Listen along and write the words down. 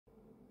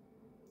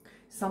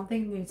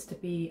something needs to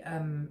be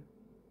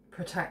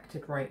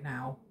protected right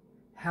now,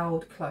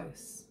 held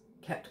close,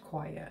 kept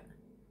quiet.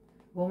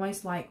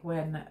 Almost like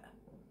when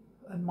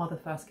a mother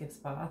first gives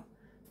birth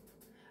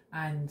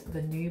and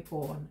the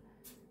newborn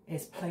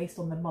is placed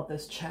on the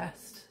mother's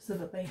chest so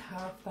that they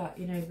have that,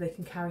 you know, they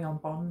can carry on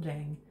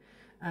bonding.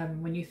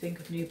 When you think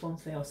of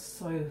newborns, they are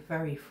so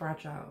very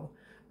fragile,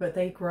 but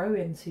they grow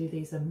into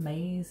these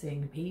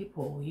amazing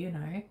people, you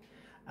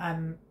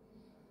know.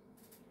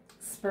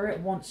 Spirit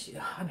wants you,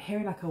 I'm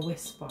hearing like a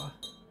whisper,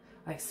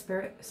 like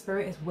spirit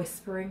is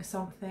whispering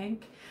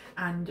something.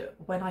 And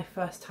when I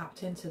first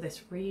tapped into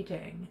this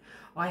reading,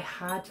 I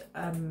had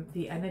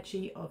the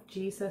energy of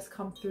Jesus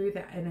come through,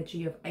 the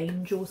energy of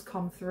angels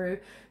come through.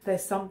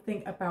 There's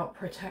something about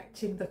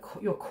protecting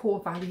your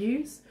core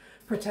values.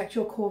 Protect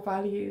your core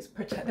values.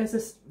 Protect.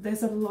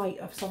 There's a light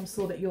of some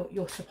sort that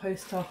you're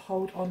supposed to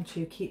hold on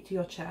to, keep to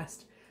your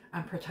chest,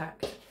 and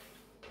protect.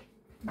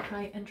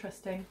 Okay,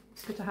 interesting.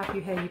 It's good to have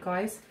you here, you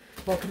guys.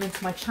 Welcome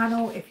into my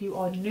channel. If you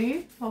are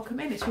new, welcome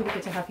in. It's really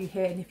good to have you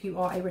here. And if you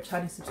are a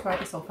returning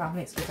subscriber, soul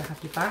family, it's good to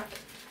have you back.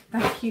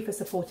 Thank you for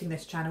supporting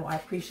this channel. I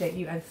appreciate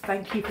you. And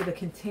thank you for the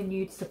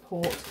continued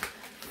support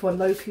for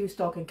Loku's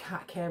Dog and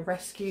Cat Care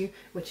Rescue,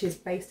 which is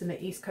based in the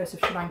east coast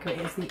of Sri Lanka.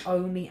 It is the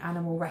only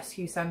animal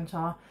rescue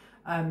centre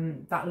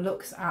that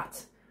looks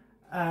at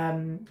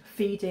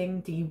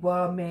feeding,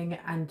 deworming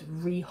and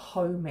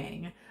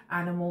rehoming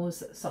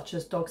animals such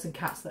as dogs and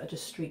cats that are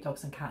just street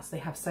dogs and cats. They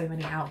have so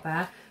many out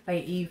there.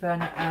 They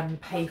even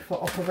pay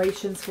for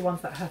operations for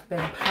ones that have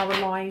been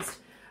paralysed.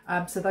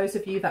 So those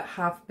of you that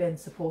have been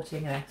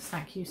supporting this,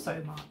 thank you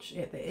so much.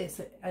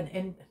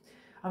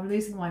 I'm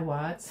losing my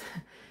words.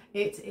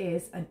 It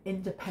is an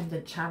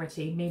independent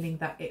charity, meaning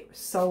that it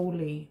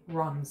solely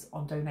runs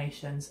on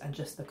donations and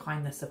just the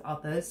kindness of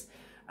others.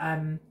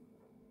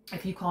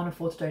 If you can't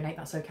afford to donate,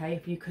 that's okay.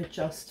 If you could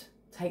just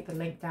take the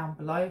link down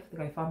below for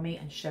the GoFundMe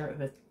and share it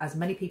with as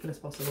many people as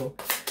possible,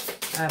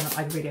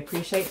 I'd really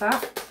appreciate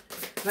that.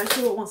 Let's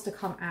see what wants to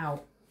come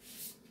out.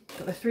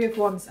 Got the Three of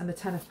Wands and the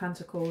Ten of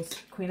Pentacles,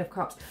 Queen of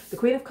Cups. The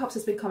Queen of Cups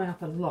has been coming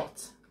up a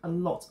lot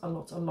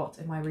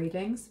in my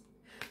readings.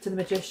 To the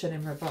Magician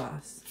in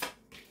reverse.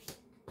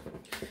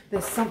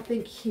 There's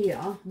something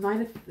here.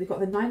 We've got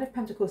the Nine of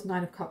Pentacles,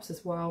 Nine of Cups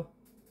as well.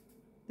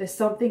 There's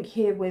something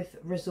here with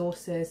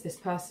resources, this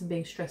person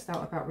being stressed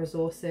out about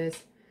resources.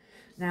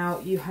 Now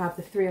you have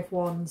the Three of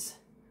Wands.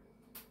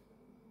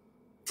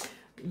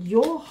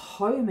 Your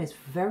home is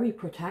very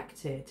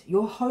protected.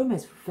 Your home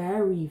is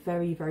very,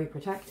 very, very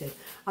protected.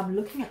 I'm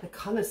looking at the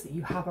colours that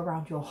you have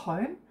around your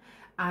home.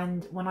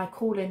 And when I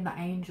call in the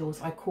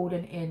angels, I call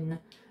in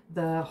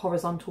the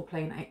horizontal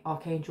plane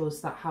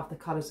archangels that have the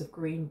colours of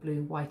green,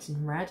 blue, white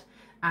and red.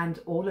 And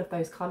all of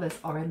those colours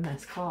are in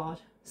this card.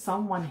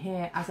 Someone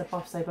here, as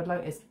above so below,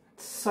 is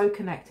so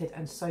connected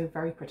and so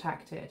very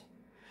protected.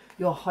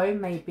 Your home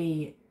may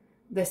be,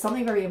 there's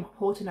something very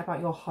important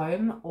about your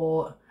home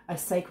or a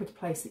sacred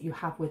place that you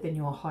have within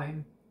your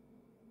home.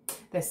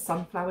 There's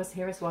sunflowers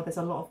here as well. There's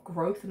a lot of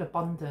growth and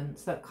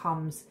abundance that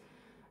comes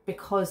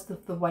because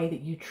of the way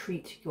that you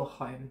treat your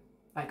home.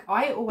 Like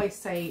I always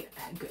say,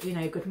 you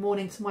know, good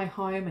morning to my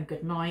home and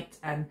good night,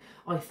 and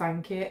I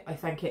thank it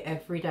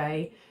every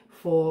day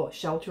for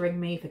sheltering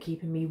me, for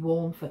keeping me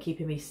warm, for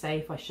keeping me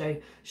safe. I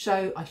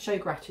show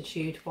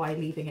gratitude by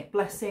leaving it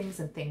blessings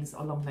and things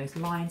along those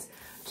lines,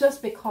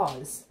 just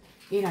because,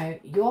 you know,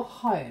 your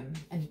home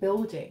and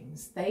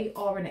buildings, they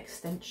are an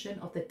extension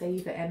of the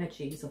Deva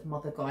energies of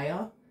Mother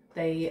Gaia.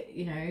 They,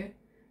 you know,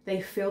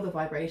 they feel the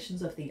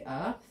vibrations of the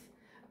earth,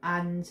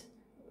 and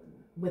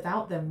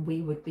without them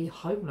we would be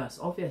homeless,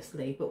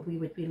 obviously, but we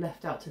would be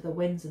left out to the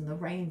winds and the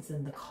rains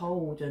and the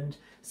cold and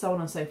so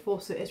on and so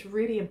forth. So it's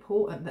really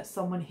important that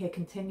someone here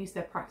continues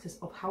their practice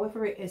of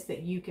however it is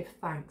that you give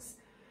thanks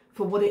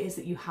for what it is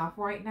that you have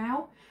right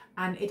now.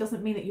 And it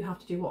doesn't mean that you have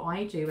to do what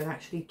I do and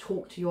actually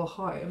talk to your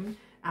home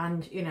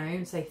and, you know,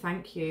 and say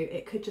thank you.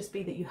 It could just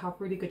be that you have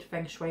really good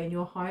feng shui in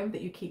your home,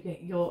 that you keep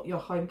your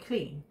home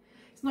clean.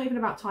 It's not even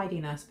about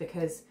tidiness,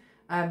 because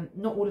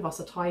not all of us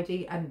are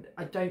tidy, and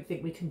I don't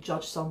think we can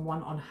judge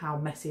someone on how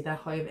messy their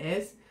home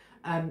is.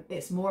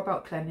 It's more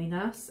about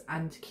cleanliness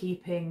and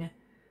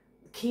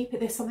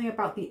there's something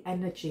about the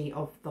energy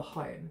of the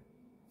home,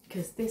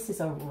 because this is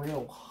a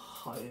real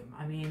home.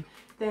 I mean,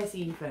 there's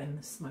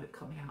even smoke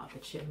coming out of the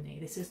chimney.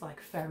 This is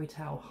like fairy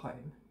tale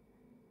home.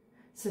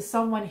 So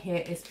someone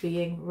here is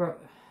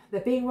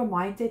they're being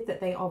reminded that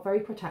they are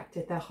very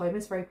protected. Their home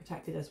is very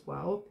protected as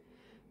well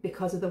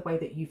because of the way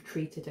that you've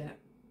treated it.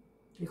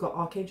 You've got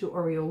Archangel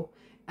Uriel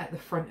at the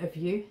front of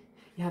you.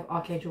 You have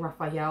Archangel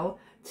Raphael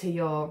to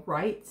your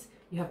right.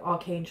 You have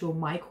Archangel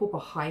Michael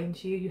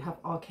behind you. You have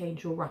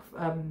Archangel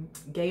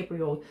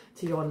Gabriel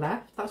to your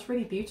left. That's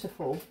really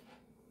beautiful.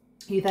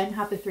 You then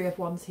have the Three of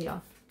Wands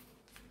here.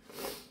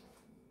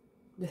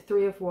 The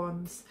Three of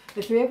Wands.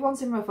 The Three of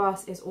Wands in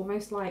reverse is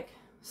almost like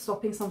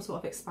stopping some sort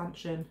of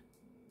expansion.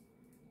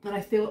 And I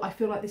feel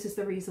like this is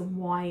the reason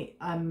why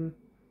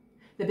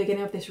the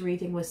beginning of this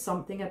reading was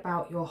something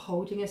about you're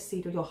holding a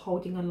seed or you're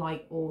holding a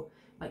light or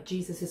like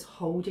Jesus is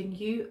holding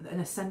you, an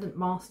ascendant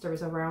master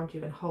is around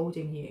you and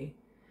holding you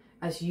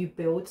as you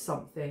build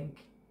something.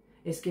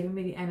 It's giving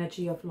me the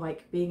energy of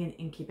like being in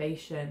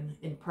incubation,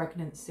 in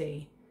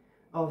pregnancy,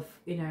 of,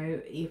 you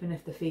know, even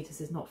if the fetus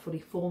is not fully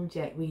formed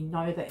yet, we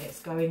know that it's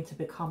going to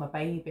become a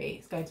baby.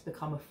 It's going to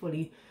become a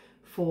fully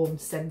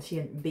formed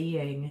sentient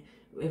being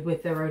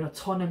with their own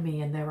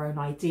autonomy and their own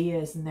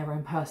ideas and their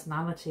own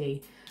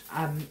personality.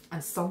 And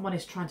someone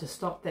is trying to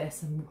stop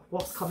this, and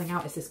what's coming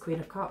out is this Queen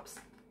of Cups.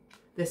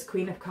 This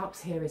Queen of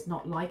Cups here is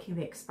not liking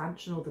the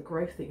expansion or the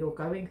growth that you're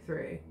going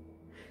through.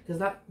 Because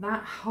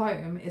that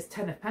home is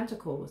 10 of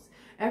Pentacles.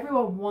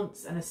 Everyone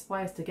wants and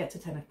aspires to get to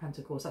 10 of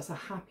Pentacles. That's a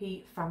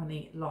happy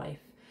family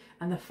life.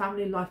 And the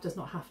family life does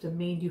not have to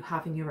mean you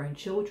having your own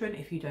children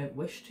if you don't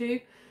wish to.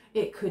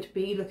 It could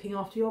be looking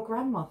after your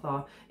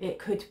grandmother. It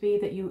could be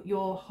that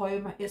your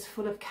home is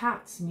full of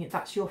cats and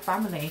that's your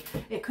family.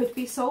 It could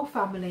be soul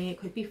family. It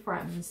could be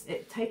friends.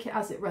 Take it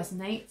as it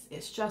resonates.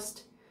 It's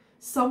just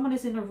someone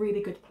is in a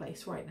really good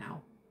place right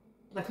now.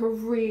 Like a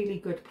really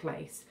good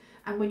place.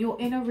 And when you're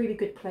in a really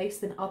good place,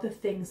 then other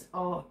things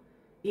are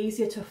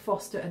easier to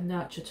foster and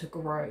nurture, to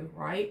grow,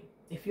 right?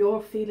 If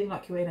you're feeling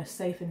like you're in a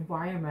safe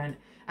environment,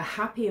 a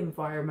happy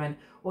environment,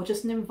 or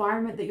just an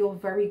environment that you're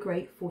very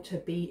grateful to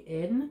be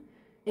in,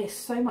 it's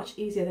so much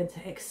easier than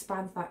to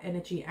expand that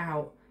energy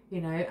out, you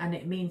know, and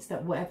it means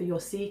that whatever you're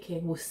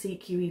seeking will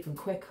seek you even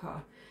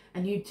quicker.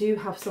 And you do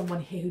have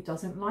someone here who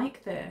doesn't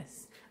like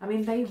this. I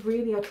mean, they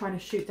really are trying to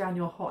shoot down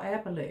your hot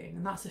air balloon,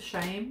 and that's a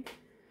shame.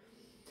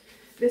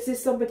 This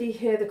is somebody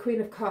here, the Queen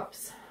of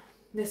Cups.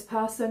 This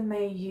person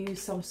may use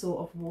some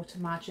sort of water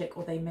magic,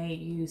 or they may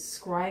use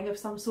scrying of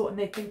some sort, and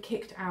they've been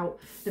kicked out.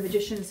 The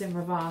Magician's in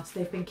reverse.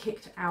 They've been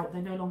kicked out.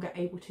 They're no longer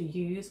able to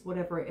use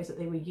whatever it is that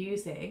they were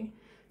using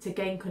to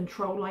gain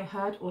control, I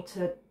heard, or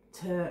to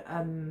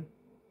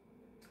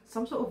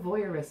some sort of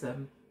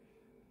voyeurism.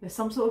 There's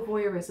some sort of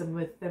voyeurism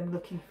with them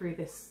looking through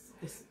this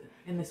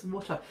in this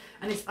water.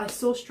 And I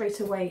saw straight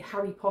away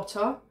Harry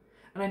Potter.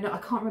 And I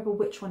can't remember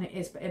which one it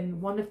is, but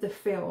in one of the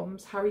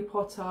films, Harry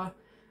Potter,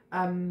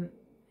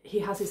 he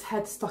has his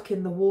head stuck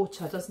in the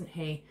water, doesn't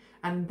he?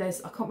 And I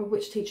can't remember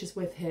which teacher's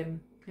with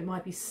him. It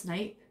might be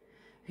Snape,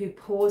 who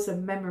pours a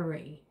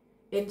memory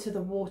into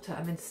the water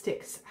and then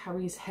sticks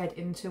Harry's head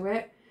into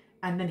it.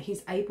 And then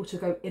he's able to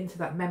go into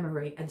that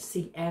memory and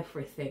see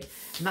everything.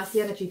 And that's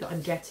the energy that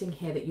I'm getting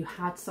here, that you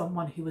had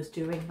someone who was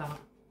doing that.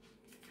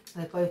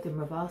 They're both in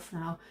reverse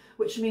now,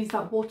 which means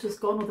that water's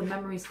gone, or the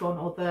memory's gone,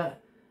 or the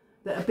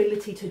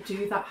ability to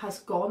do that has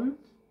gone.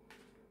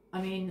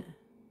 I mean,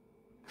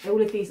 all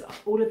of these are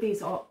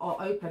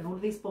open. All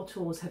of these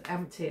bottles have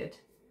emptied.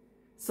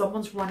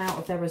 Someone's run out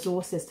of their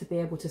resources to be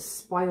able to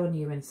spy on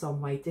you in some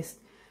way. This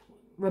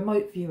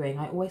remote viewing,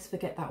 I always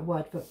forget that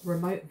word, but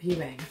remote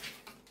viewing.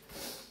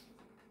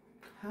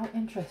 How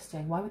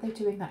interesting. Why were they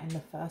doing that in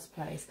the first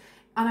place?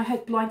 And I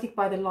had Blinded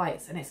by the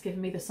Lights, and it's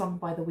given me the song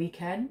By the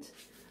Weekend.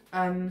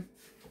 And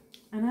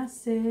I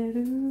said,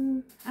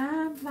 ooh,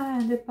 I'm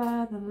blinded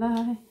by the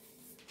light.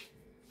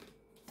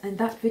 And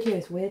that video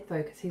is weird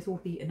though, because he's all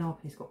beaten up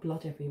and he's got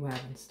blood everywhere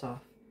and stuff.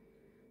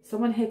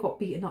 Someone here got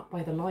beaten up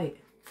by the light.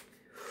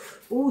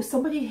 Oh,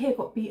 somebody here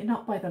got beaten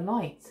up by the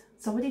light.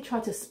 Somebody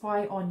tried to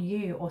spy on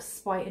you or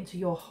spy into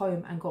your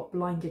home and got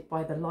blinded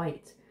by the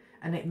light.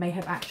 And it may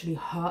have actually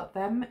hurt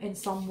them in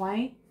some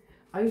way.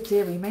 Oh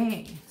dearie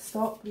me.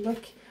 Stop,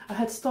 look. I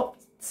had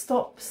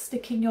stop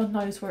sticking your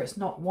nose where it's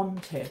not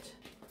wanted.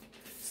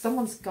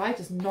 Someone's guide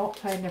is not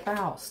playing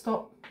about.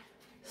 Stop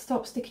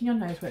sticking your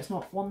nose where it's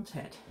not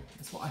wanted.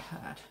 That's what I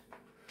heard.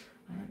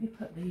 Let me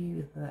put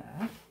you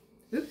there.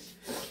 Oops.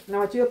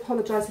 Now I do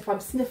apologise if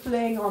I'm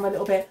sniffling or I'm a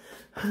little bit,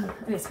 and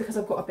it's because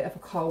I've got a bit of a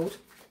cold.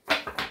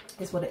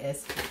 Is what it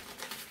is.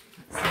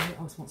 Let's see what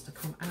else wants to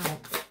come out.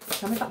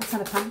 Tell me about the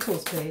Ten of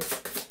Pentacles, please.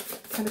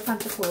 Ten of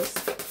Pentacles.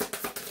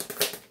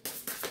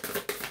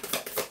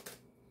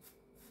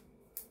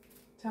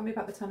 Tell me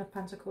about the Ten of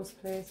Pentacles,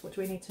 please. What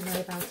do we need to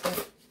know about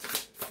it?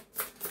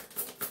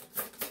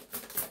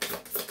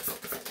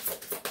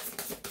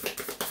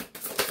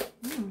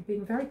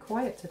 Being very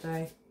quiet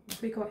today. What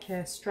have we got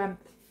here?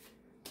 Strength.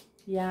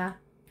 Yeah.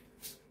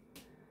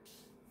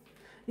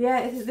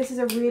 Yeah, this is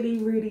a really,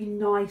 really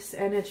nice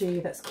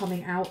energy that's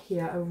coming out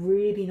here. A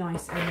really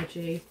nice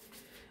energy.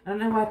 I don't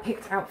know why I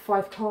picked out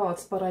 5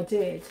 cards, but I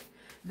did.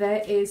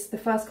 There is, the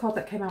first card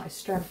that came out is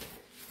Strength.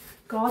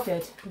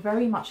 Guarded.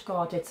 Very much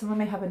guarded. Someone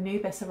may have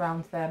Anubis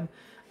around them.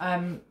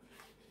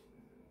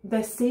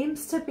 There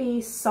seems to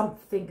be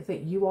something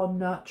that you are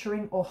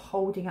nurturing or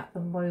holding at the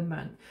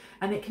moment.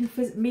 And it can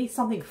mean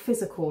something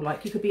physical,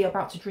 like you could be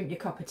about to drink your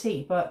cup of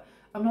tea, but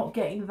I'm not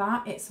getting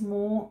that. It's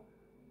more,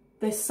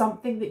 there's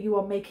something that you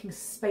are making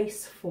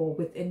space for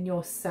within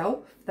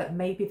yourself that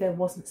maybe there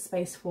wasn't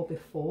space for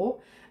before.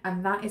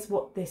 And that is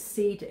what this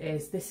seed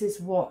is. This is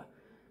what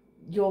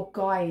your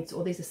guides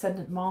or these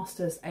ascendant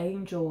masters,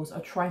 angels, are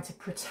trying to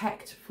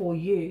protect for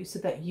you, so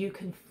that you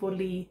can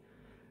fully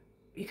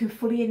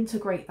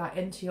integrate that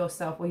into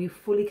yourself, or you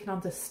fully can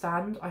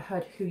understand, I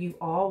heard, who you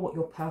are, what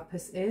your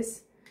purpose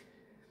is.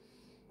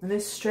 And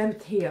this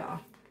strength here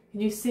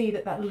Can you see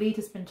that that lead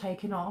has been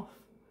taken off?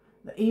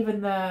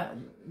 Even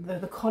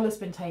the collar's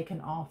been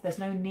taken off. There's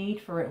no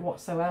need for it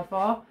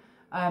whatsoever.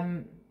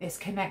 It's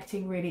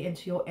connecting really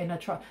into your inner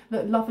trust.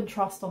 Look, love and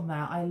trust on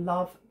there. I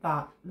love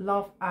that.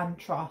 Love and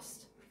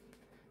trust.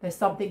 There's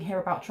something here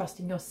about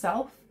trusting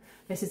yourself.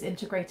 This is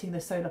integrating the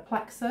solar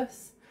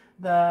plexus,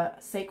 the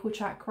sacral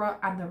chakra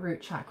and the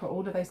root chakra.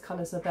 All of those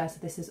colours are there. So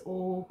this is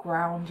all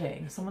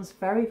grounding. Someone's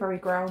very, very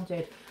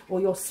grounded, or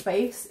your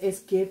space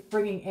is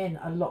bringing in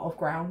a lot of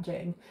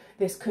grounding.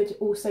 This could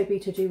also be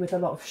to do with a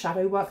lot of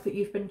shadow work that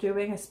you've been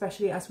doing,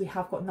 especially as we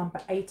have got number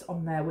 8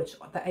 on there, which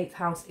the 8th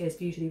house is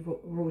usually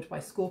ruled by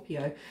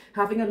Scorpio.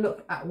 Having a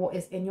look at what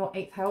is in your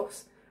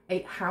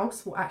 8th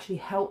house will actually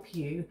help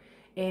you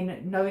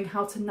in knowing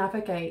how to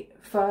navigate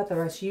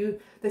further as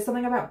there's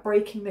something about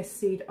breaking this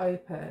seed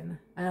open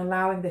and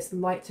allowing this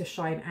light to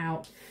shine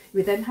out.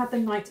 We then had the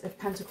Knight of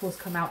Pentacles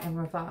come out in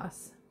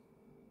reverse.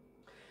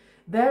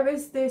 There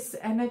is this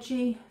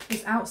energy,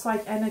 this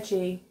outside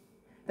energy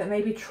that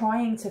may be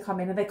trying to come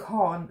in and they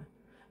can't,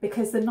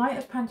 because the Knight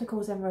of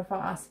Pentacles in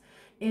reverse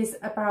is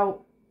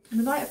about,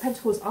 the Knight of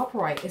Pentacles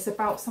upright is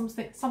about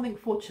something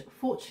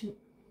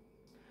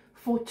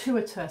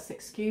fortuitous,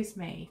 excuse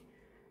me,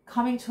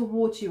 coming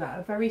towards you at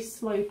a very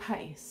slow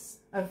pace,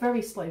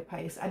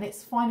 and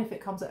it's fine if it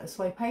comes at a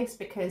slow pace,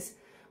 because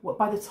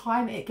by the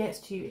time it gets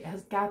to you, it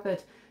has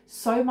gathered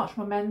so much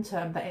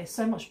momentum that it's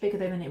so much bigger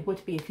than it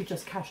would be if you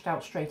just cashed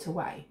out straight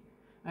away.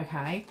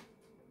 Okay,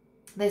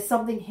 there's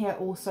something here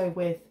also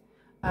with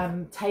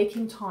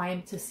taking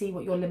time to see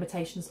what your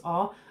limitations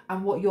are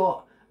and what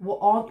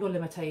aren't your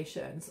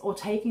limitations, or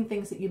taking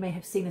things that you may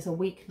have seen as a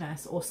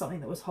weakness or something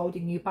that was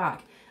holding you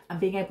back and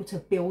being able to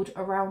build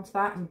around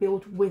that and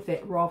build with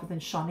it rather than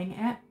shunning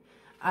it.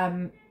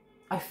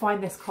 I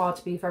find this card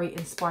to be very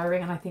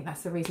inspiring, and I think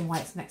that's the reason why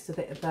it's next to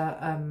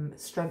the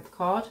Strength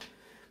card.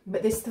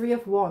 But this 3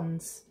 of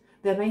Wands,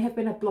 there may have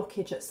been a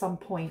blockage at some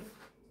point.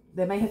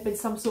 There may have been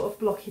some sort of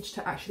blockage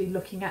to actually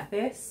looking at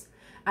this,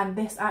 and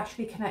this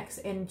actually connects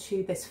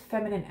into this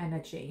feminine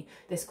energy,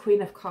 this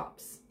Queen of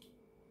Cups.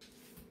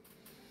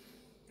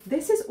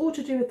 This is all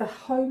to do with the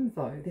home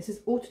though. This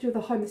is all to do with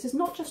the home. This is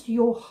not just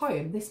your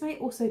home. This may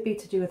also be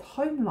to do with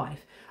home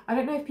life. I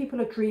don't know if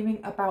people are dreaming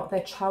about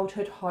their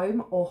childhood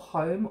home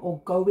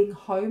or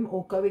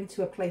going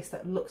to a place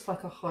that looks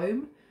like a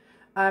home.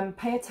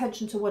 Pay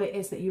attention to what it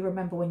is that you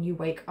remember when you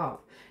wake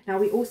up. Now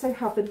we also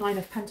have the 9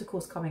 of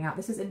Pentacles coming out.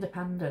 This is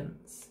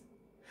independence.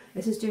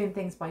 This is doing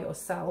things by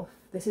yourself.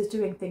 This is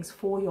doing things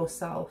for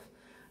yourself.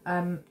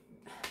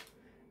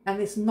 And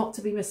it's not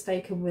to be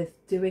mistaken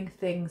with doing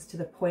things to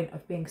the point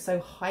of being so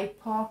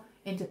hyper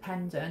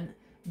independent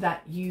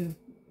that you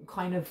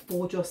kind of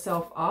board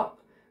yourself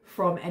up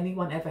from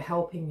anyone ever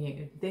helping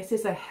you. This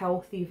is a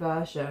healthy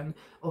version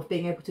of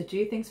being able to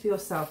do things for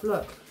yourself.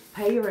 Look,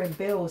 pay your own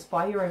bills,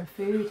 buy your own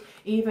food,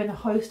 even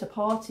host a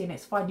party, and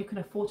it's fine. You can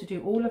afford to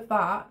do all of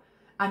that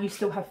and you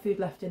still have food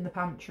left in the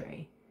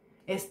pantry.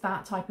 It's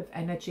that type of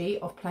energy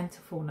of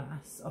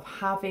plentifulness, of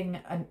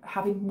having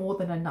more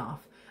than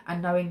enough.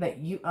 And knowing that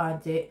you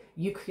earned it,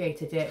 you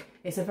created it.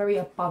 It's a very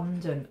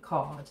abundant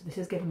card. This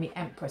is giving me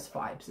Empress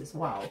vibes as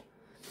well.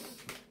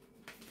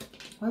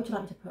 Where would you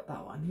like me to put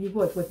that one? You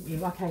would, wouldn't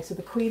you? Okay, so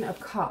the Queen of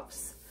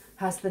Cups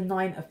has the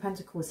 9 of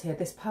Pentacles here.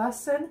 This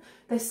person,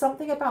 there's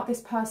something about this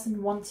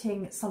person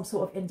wanting some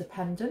sort of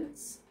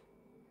independence,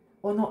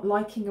 or not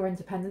liking your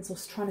independence, or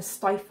trying to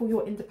stifle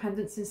your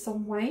independence in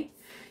some way.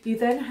 You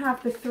then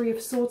have the 3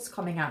 of Swords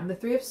coming out, and the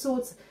 3 of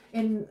Swords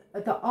in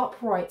the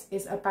upright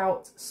is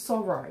about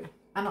sorrow.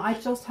 And I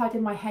just had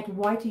in my head,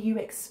 why do you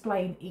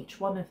explain each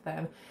one of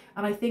them?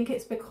 And I think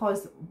it's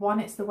because, one,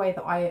 it's the way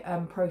that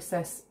I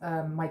process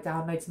my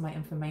downloads and my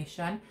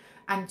information.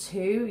 And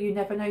 2, you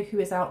never know who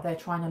is out there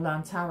trying to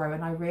learn tarot.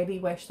 And I really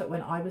wish that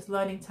when I was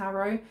learning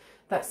tarot,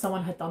 that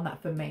someone had done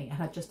that for me and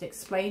had just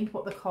explained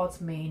what the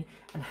cards mean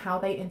and how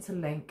they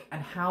interlink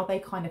and how they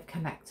kind of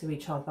connect to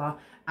each other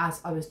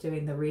as I was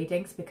doing the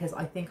readings, because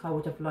I think I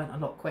would have learned a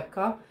lot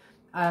quicker.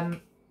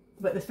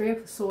 But the 3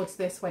 of Swords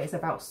this way is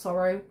about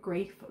sorrow,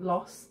 grief,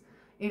 loss.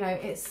 You know,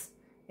 it's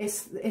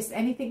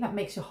anything that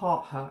makes your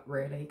heart hurt,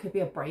 really. It could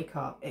be a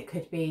breakup. It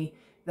could be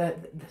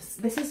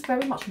this is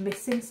very much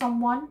missing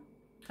someone.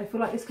 I feel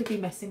like this could be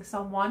missing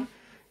someone.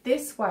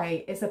 This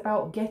way is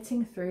about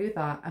getting through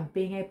that and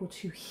being able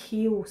to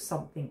heal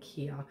something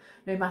here,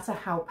 no matter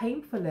how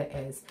painful it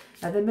is.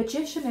 Now, the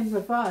Magician in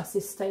reverse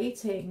is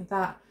stating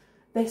that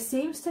there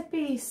seems to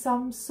be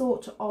some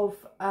sort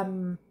of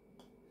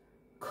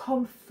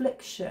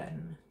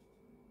confliction.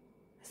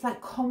 It's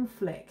like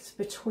conflict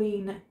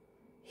between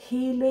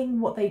healing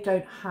what they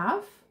don't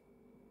have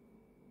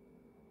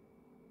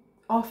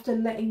after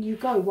letting you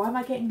go. Why am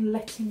I getting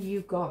letting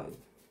you go?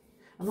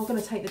 I'm not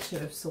going to take the 2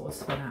 of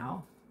Swords for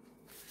now.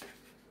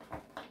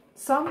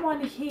 Someone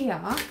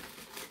here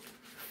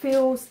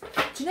feels,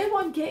 do you know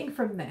what I'm getting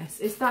from this?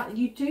 Is that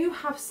you do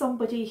have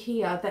somebody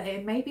here that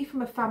it may be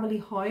from a family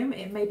home,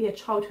 it may be a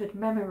childhood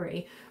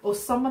memory, or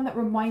someone that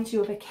reminds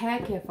you of a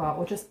caregiver,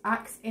 or just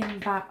acts in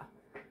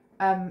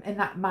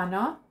that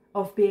manner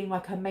of being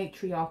like a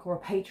matriarch or a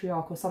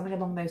patriarch or something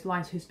along those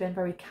lines who's been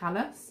very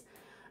callous.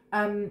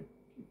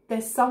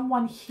 There's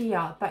someone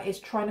here that is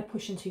trying to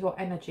push into your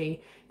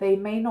energy. They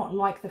may not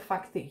like the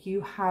fact that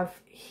you have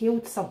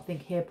healed something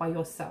here by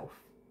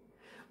yourself,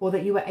 or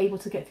that you were able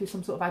to get through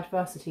some sort of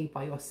adversity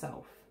by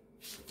yourself.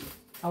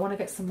 I want to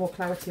get some more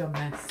clarity on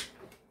this.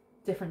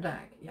 Different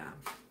deck, yeah.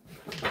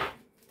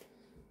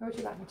 Where would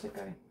you like me to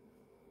go?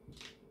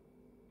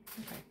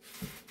 Okay.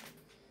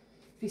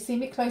 If you see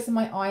me closing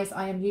my eyes,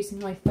 I am using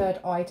my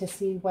third eye to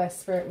see where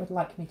Spirit would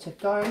like me to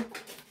go.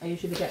 I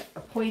usually get a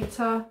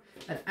pointer,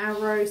 an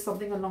arrow,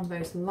 something along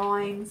those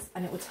lines,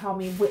 and it will tell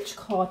me which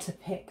card to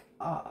pick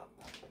up.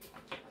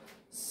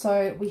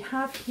 So we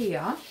have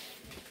here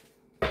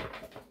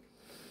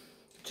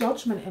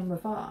Judgment in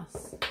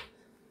reverse.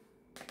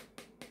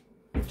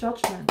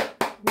 Judgment.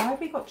 Why have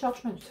we got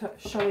Judgment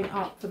showing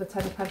up for the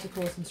Ten of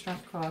Pentacles and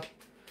Strength card?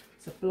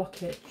 It's a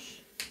blockage.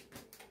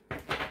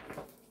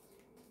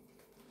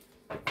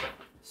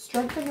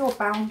 Strengthen your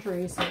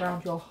boundaries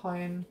around your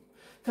home.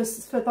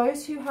 Because for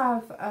those who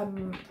have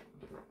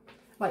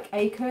like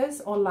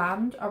acres or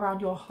land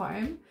around your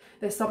home,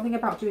 there's something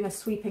about doing a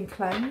sweeping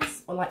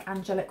cleanse or like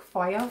angelic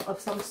fire of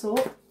some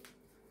sort.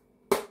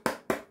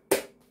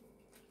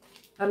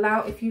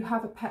 Allow, if you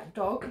have a pet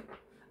dog,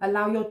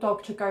 allow your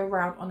dog to go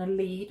around on a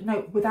lead,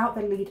 no, without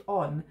the lead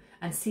on,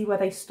 and see where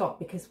they stop,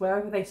 because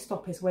wherever they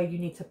stop is where you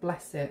need to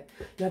bless it.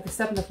 You have the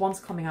Seven of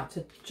Wands coming out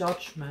to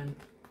Judgment.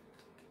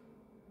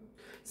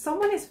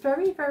 Someone is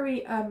very,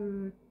 very, I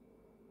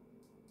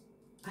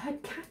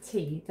heard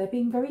catty. They're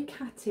being very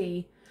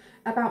catty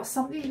about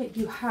something that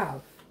you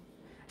have.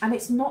 And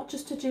it's not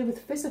just to do with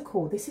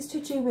physical. This is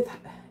to do with,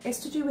 it's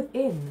to do with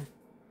in.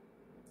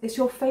 It's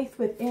your faith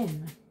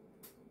within.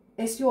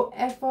 It's your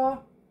ever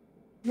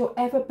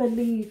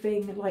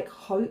believing, like,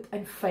 hope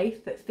and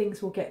faith that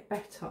things will get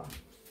better.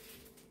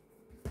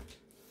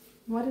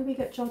 Why did we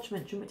get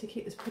Judgment? Do you want me to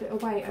keep this, put it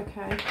away?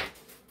 Okay.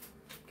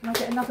 Can I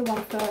get another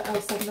one for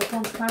Seven of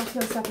Wands? Clarity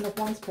on Seven of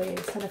Wands,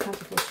 please. Ten of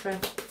Pentacles,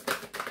 Strength.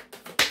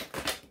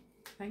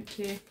 Thank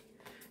you.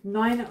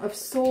 Nine of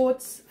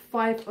Swords,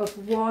 Five of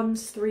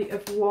Wands, Three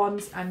of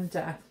Wands, and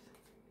Death.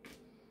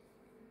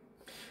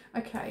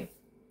 Okay.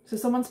 So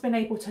someone's been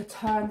able to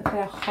turn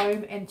their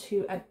home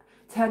into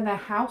turn their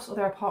house or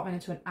their apartment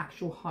into an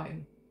actual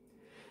home.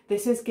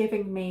 This is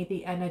giving me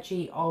the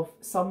energy of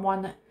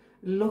someone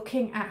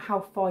looking at how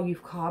far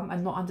you've come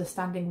and not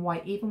understanding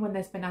why, even when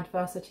there's been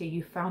adversity,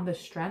 you found the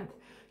strength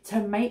to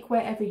make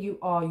wherever you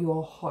are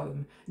your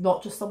home,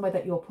 not just somewhere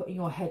that you're putting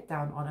your head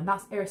down on. And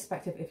that's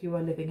irrespective if you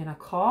are living in a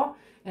car,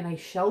 in a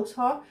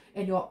shelter,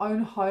 in your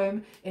own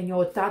home, in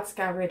your dad's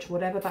garage,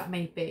 whatever that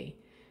may be.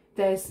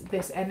 There's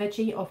this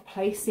energy of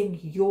placing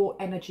your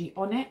energy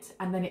on it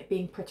and then it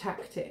being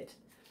protected,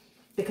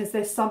 because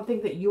there's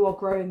something that you are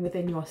growing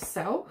within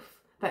yourself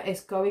that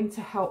is going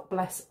to help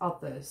bless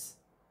others.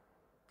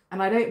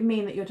 And I don't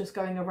mean that you're just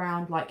going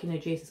around like, you know,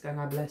 Jesus going,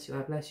 I bless you,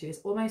 I bless you. It's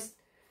almost,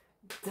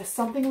 there's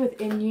something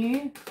within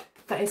you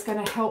that is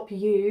going to help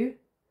you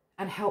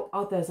and help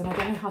others. And I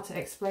don't know how to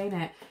explain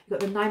it. You've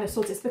got the Nine of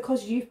Swords. It's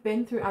because you've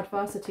been through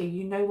adversity.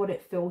 You know what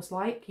it feels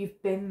like.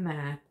 You've been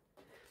there.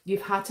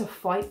 You've had to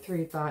fight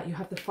through that. You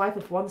have the Five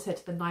of Wands here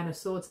to the Nine of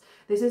Swords.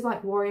 This is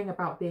like worrying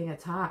about being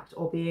attacked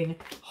or being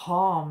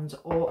harmed,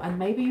 and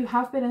maybe you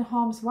have been in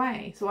harm's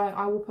way. So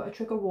I will put a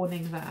trigger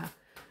warning there.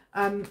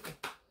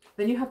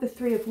 Then you have the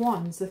Three of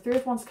Wands. The Three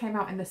of Wands came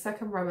out in the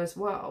second row as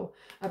well,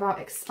 about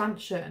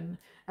expansion,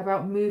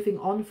 about moving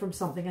on from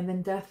something, and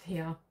then Death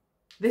here.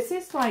 This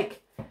is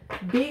like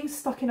being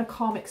stuck in a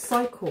karmic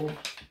cycle.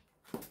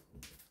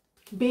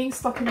 Being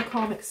stuck in a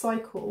karmic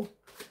cycle.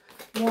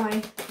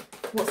 Why?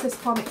 What's this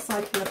karmic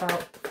cycle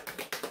about?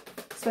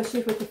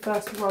 Especially with the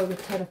first row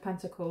with Ten of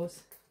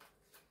Pentacles.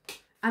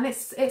 And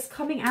it's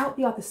coming out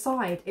the other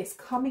side. It's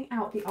coming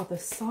out the other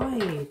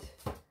side.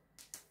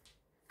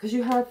 Because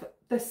you have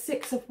the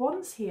Six of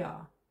Wands here.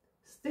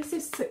 This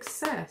is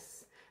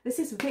success. This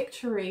is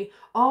victory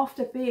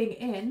after being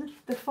in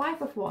the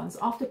Five of Wands,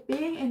 after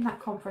being in that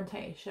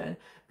confrontation,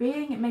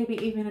 being maybe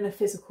even in a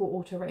physical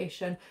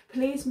alteration.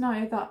 Please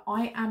know that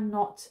I am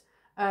not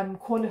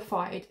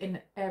qualified in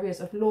areas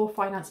of law,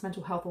 finance,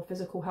 mental health or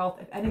physical health.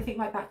 If anything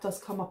like that does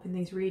come up in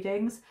these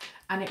readings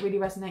and it really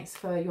resonates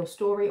for your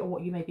story or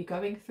what you may be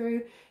going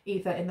through,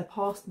 either in the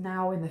past,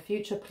 now, in the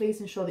future,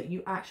 please ensure that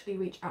you actually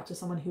reach out to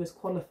someone who is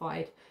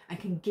qualified and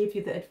can give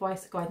you the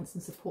advice, guidance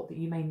and support that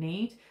you may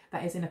need,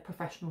 that is in a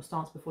professional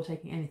stance, before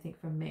taking anything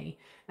from me.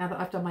 Now that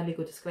I've done my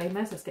legal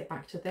disclaimers, let's get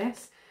back to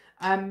this.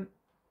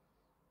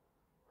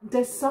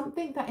 There's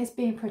something that is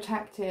being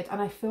protected, and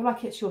I feel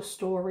like it's your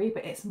story,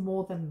 but it's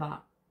more than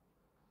that.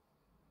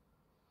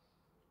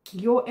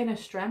 Your inner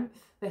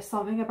strength, there's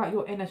something about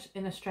your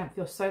inner strength,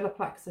 your solar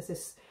plexus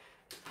is,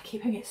 I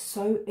keep hearing, it's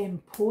so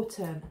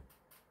important.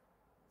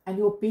 And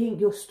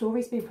your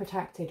story's being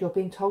protected. You're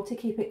being told to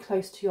keep it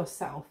close to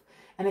yourself.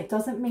 And it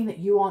doesn't mean that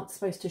you aren't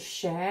supposed to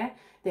share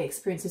the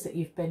experiences that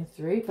you've been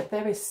through, but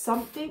there is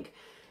something,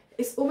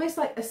 it's almost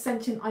like a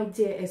sentient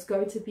idea is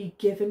going to be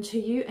given to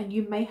you, and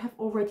you may have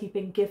already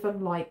been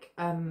given like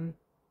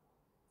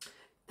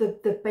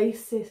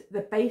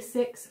the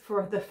basics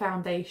for the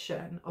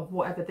foundation of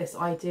whatever this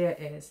idea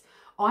is.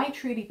 I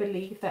truly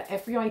believe that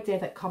every idea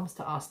that comes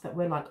to us that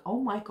we're like, oh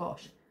my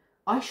gosh,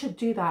 I should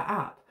do that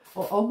app,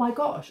 or oh my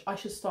gosh, I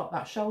should start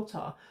that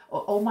shelter,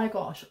 or oh my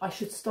gosh, I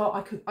should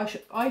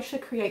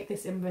create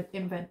this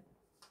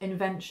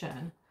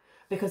invention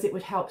because it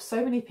would help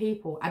so many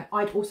people and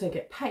I'd also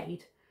get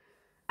paid.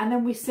 And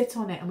then we sit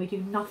on it and we do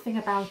nothing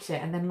about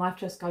it, and then life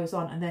just goes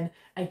on. And then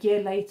a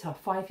year later,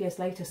 5 years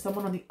later,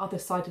 someone on the other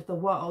side of the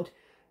world,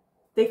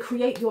 they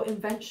create your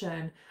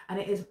invention, and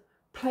it is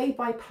play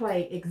by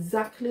play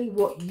exactly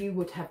what you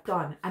would have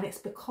done. And it's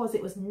because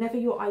it was never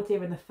your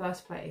idea in the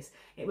first place.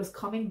 It was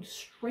coming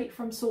straight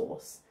from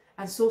source,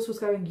 and source was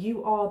going,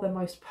 you are the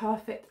most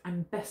perfect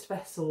and best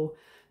vessel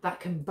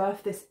that can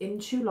birth this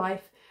into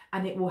life,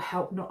 and it will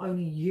help not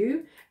only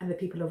you and the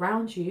people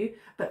around you,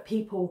 but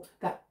people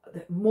that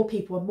more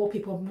people and more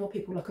people and more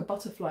people, like a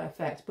butterfly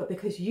effect. But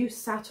because you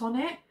sat on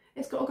it,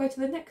 it's got to go to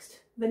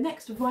the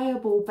next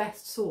viable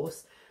best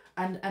source,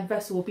 and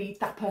vessel will be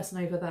that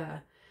person over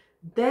there.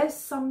 There's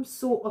some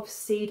sort of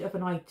seed of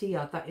an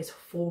idea that is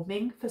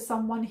forming for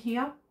someone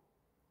here.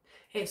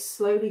 It's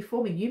slowly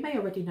forming. You may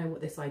already know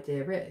what this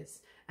idea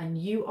is, and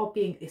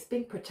it's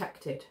being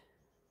protected.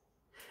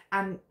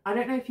 And I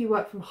don't know if you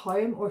work from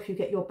home or if you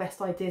get your best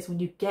ideas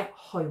when you get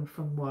home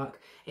from work.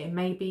 It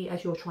may be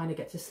as you're trying to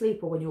get to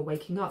sleep or when you're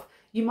waking up.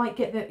 You might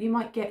get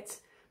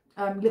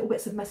little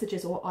bits of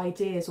messages or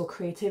ideas or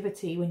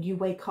creativity when you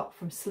wake up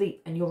from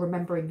sleep and you're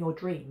remembering your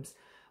dreams.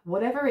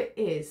 Whatever it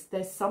is,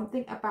 there's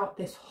something about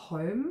this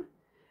home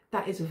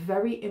that is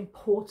very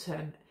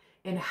important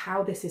in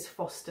how this is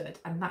fostered.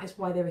 And that is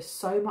why there is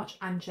so much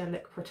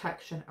angelic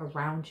protection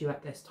around you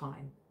at this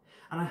time.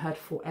 And I heard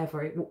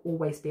forever, it will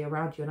always be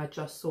around you. And I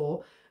just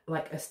saw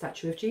like a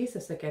statue of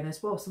Jesus again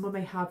as well. Someone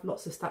may have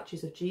lots of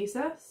statues of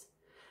Jesus.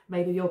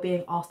 Maybe you're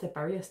being asked to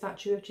bury a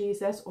statue of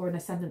Jesus, or an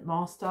ascendant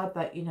master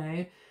that, you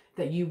know,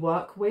 that you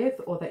work with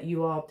or that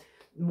you are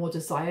more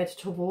desired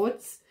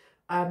towards.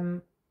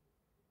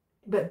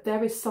 But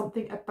there is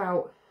something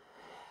about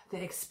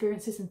the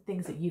experiences and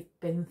things that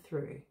you've been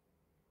through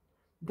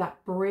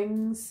that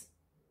brings,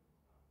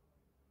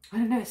 I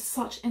don't know,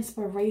 such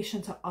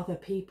inspiration to other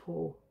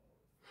people.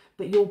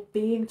 But you're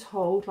being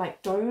told, like,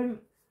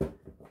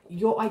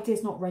 your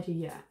idea's not ready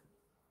yet.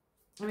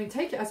 I mean,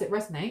 take it as it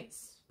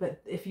resonates.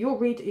 But if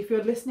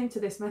you're listening to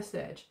this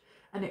message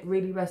and it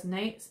really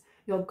resonates,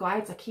 your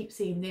guides, I keep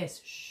seeing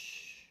this,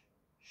 shh,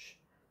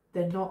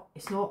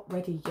 it's not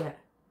ready yet,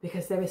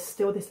 because there is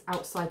still this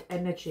outside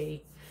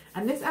energy.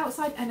 And this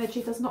outside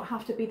energy does not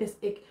have to be this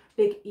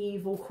big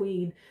evil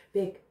queen,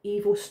 big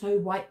evil Snow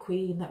White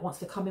queen that wants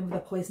to come in with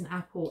a poison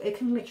apple. It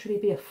can literally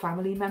be a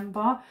family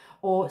member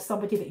or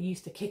somebody that you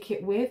used to kick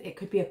it with. It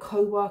could be a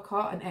co-worker,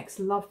 an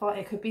ex-lover.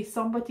 It could be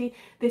somebody.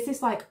 This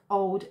is like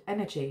old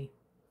energy.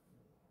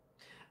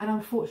 And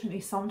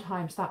unfortunately,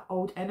 sometimes that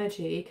old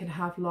energy can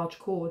have large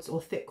cords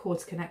or thick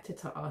cords connected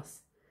to us.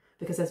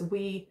 Because as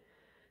we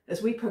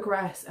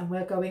progress and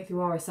we're going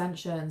through our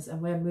ascensions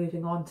and we're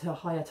moving on to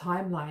higher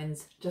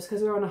timelines, just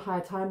because we're on a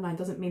higher timeline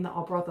doesn't mean that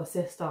our brother,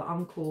 sister,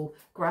 uncle,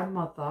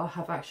 grandmother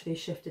have actually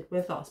shifted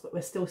with us, but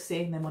we're still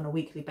seeing them on a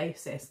weekly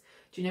basis.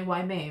 Do you know what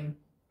I mean?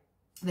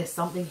 There's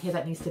something here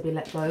that needs to be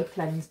let go,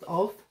 cleansed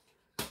of.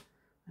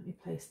 Let me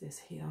place this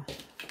here.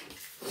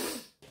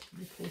 Let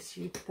me place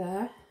you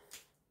there.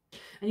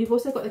 And you've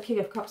also got the King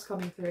of Cups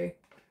coming through.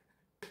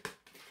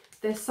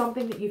 There's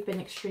something that you've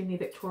been extremely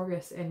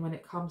victorious in when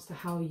it comes to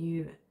how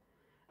you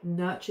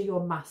nurture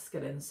your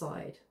masculine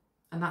side.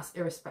 And that's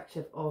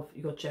irrespective of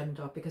your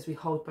gender, because we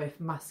hold both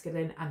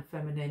masculine and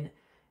feminine,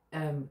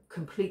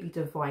 completely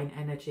divine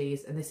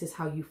energies. And this is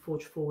how you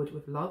forge forward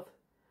with love,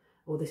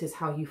 or this is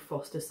how you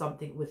foster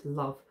something with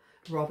love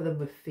rather than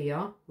with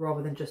fear,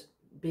 rather than just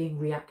being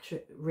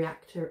reactive.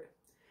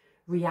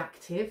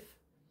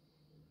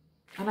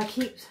 And I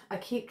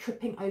keep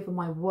tripping over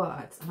my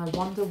words, and I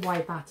wonder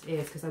why that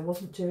is, because I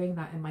wasn't doing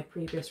that in my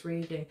previous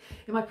reading.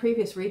 In my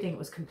previous reading, it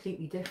was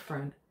completely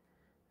different.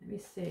 Let me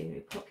see. Let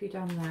me pop you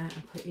down there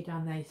and put you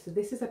down there. So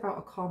this is about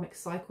a karmic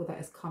cycle that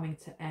is coming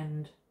to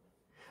end,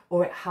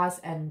 or it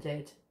has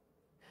ended.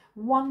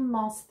 One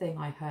last thing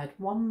I heard.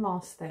 One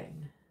last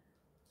thing.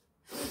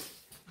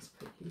 Let's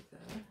put you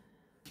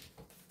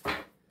there. I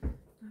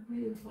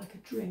really would like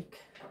a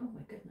drink. Oh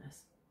my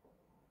goodness.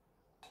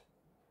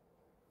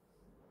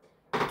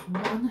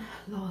 One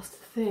last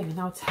thing.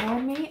 Now tell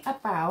me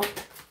about,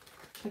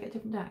 should I get a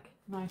different deck?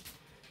 No.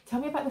 Tell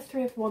me about the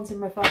Three of Wands in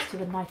reverse to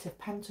the Knight of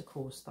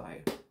Pentacles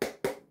though.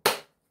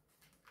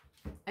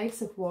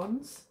 Ace of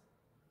Wands,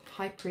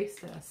 High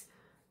Priestess.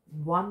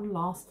 One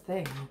last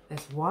thing.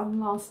 There's one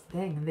last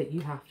thing that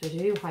you have to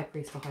do, High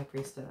Priest or High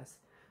Priestess.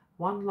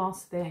 One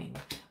last thing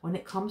when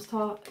it comes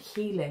to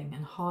healing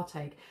and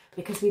heartache,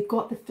 because we've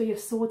got the Three of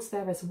Swords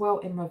there as well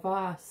in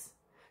reverse.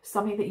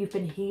 Something that you've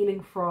been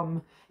healing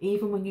from,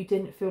 even when you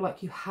didn't feel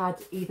like you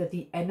had either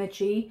the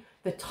energy,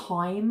 the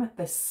time,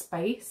 the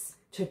space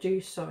to do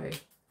so.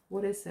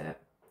 What is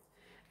it?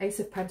 Ace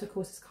of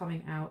Pentacles is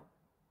coming out.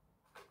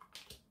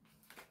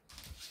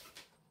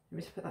 Let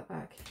me just put that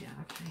back. Yeah,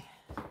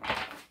 okay.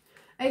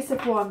 Ace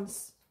of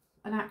Wands,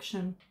 an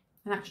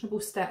actionable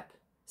step,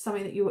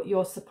 something that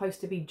you're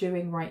supposed to be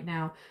doing right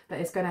now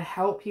that is going to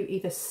help you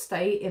either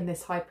stay in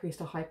this High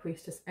Priest or High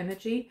Priestess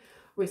energy,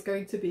 or it's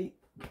going to be,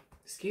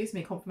 excuse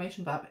me,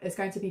 confirmation verb, it's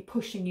going to be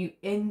pushing you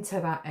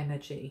into that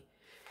energy.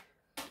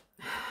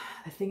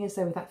 The thing is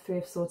though, with that Three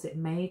of Swords, it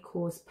may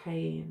cause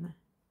pain.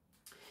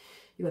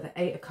 You've got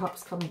the Eight of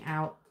Cups coming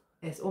out.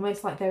 It's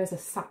almost like there is a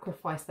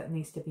sacrifice that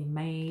needs to be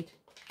made.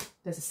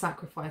 There's a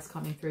sacrifice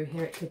coming through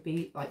here. It could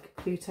be like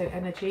Pluto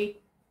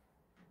energy.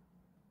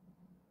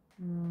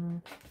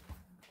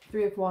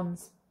 Three of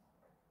Wands.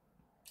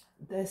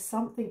 There's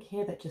something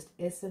here that just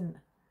isn't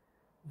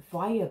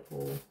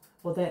viable.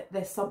 Or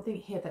there's something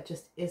here that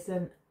just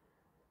isn't,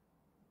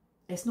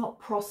 it's not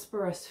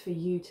prosperous for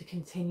you to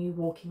continue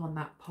walking on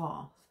that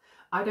path.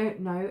 I don't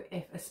know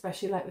if,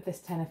 especially like with this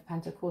Ten of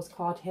Pentacles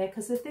card here,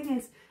 because the thing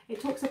is,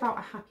 it talks about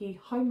a happy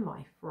home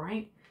life,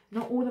 right?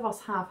 Not all of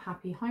us have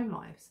happy home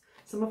lives.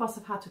 Some of us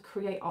have had to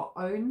create our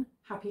own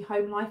happy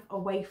home life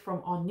away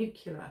from our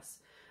nucleus.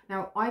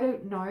 Now, I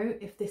don't know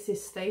if this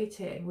is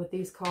stating with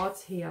these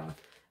cards here,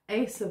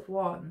 Ace of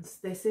Wands,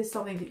 this is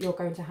something that you're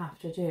going to have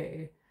to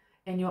do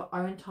in your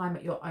own time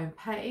at your own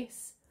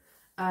pace.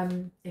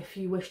 If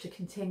you wish to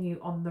continue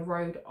on the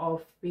road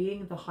of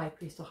being the High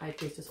Priest or High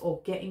Priestess,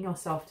 or getting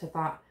yourself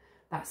to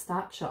that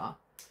stature.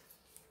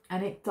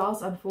 And it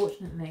does,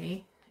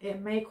 unfortunately,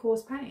 it may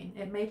cause pain.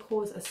 It may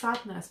cause a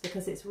sadness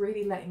because it's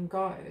really letting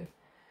go.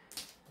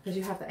 Because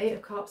you have the Eight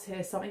of Cups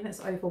here, something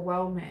that's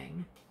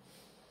overwhelming.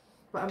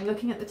 But I'm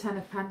looking at the Ten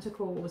of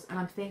Pentacles and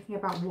I'm thinking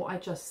about what I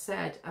just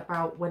said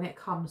about when it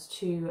comes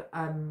to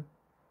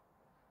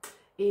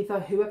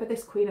either whoever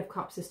this Queen of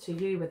Cups is to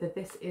you, whether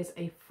this is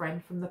a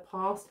friend from the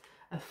past,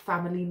 a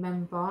family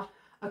member,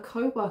 a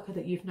co-worker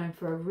that you've known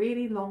for a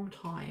really long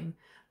time,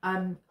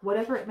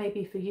 whatever it may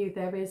be for you,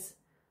 there is,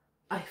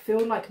 I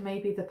feel like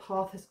maybe the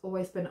path has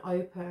always been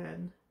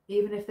open.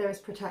 Even if there is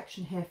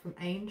protection here from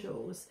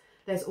angels,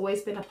 there's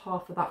always been a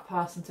path for that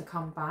person to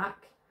come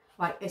back.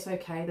 Like, it's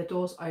okay, the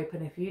door's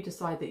open if you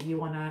decide that you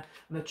want to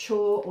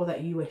mature, or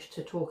that you wish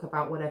to talk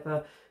about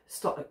whatever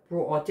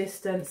brought our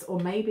distance, or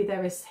maybe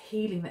there is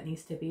healing that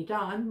needs to be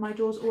done. My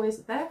door's always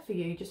there for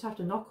you. You just have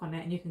to knock on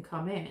it and you can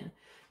come in.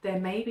 There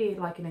may be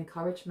like an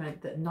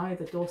encouragement that no,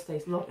 the door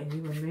stays locked and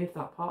you remove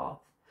that path.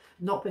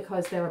 Not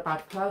because they're a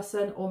bad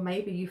person, or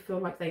maybe you feel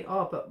like they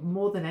are, but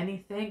more than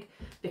anything,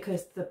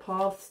 because the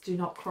paths do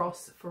not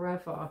cross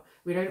forever.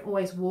 We don't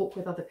always walk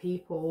with other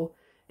people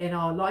in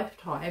our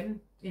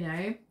lifetime, you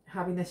know,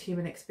 having this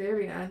human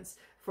experience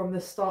from the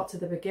start to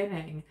the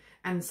beginning.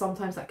 And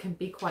sometimes that can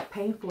be quite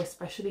painful,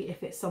 especially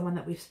if it's someone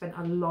that we've spent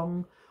a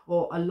long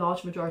or a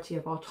large majority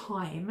of our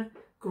time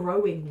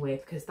growing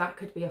with, because that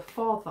could be a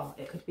father,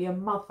 it could be a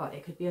mother,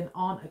 it could be an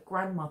aunt, a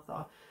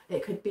grandmother,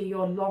 it could be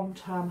your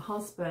long-term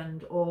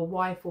husband or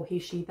wife, or he,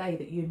 she, they,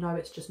 that you know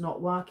it's just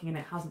not working and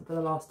it hasn't for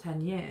the last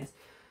 10 years.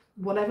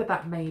 Whatever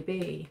that may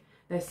be,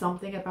 there's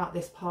something about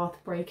this path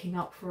breaking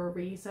up for a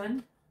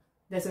reason.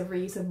 There's a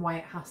reason why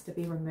it has to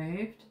be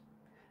removed.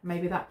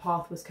 Maybe that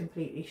path was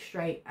completely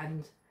straight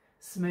and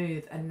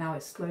smooth and now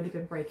it's slowly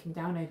been breaking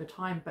down over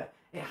time, but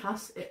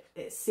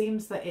it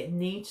seems that it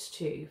needs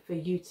to, for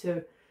you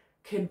to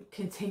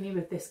continue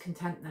with this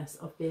contentness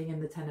of being in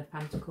the Ten of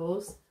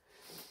Pentacles.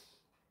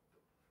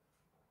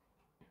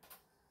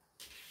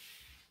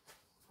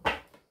 Do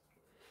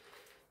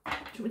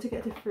you want me to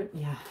get a different?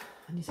 Yeah,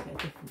 I need to get a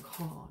different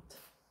card.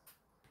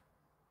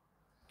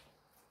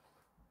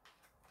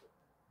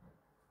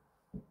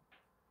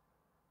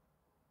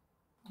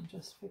 I'm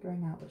just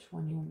figuring out which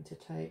one you want me to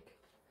take.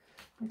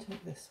 Let me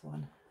take this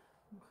one.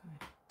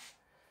 Okay.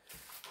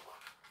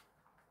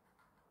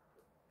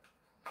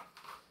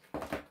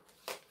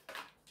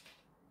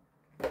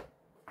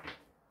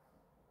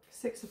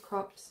 Six of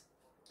Cups.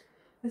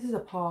 This is a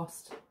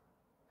past.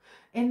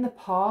 In the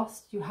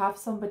past, you have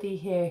somebody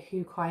here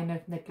who kind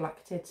of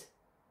neglected,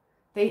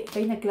 they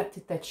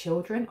neglected their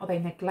children, or they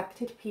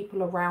neglected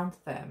people around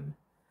them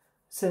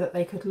so that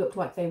they could look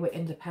like they were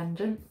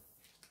independent.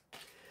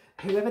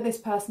 Whoever this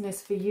person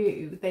is for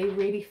you, they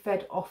really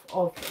fed off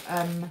of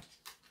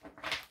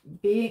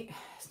being,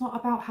 it's not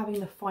about having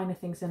the finer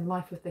things in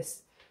life with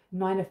this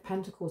Nine of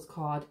Pentacles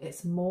card.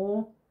 It's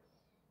more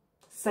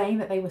saying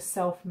that they were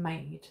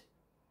self-made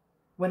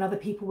when other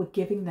people were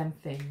giving them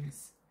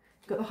things.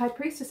 You've got the High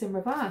Priestess in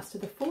reverse to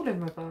the Fool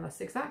in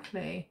reverse,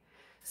 exactly.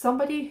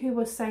 Somebody who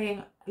was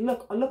saying,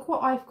 look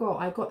what I've got.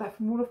 I got that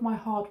from all of my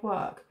hard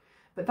work.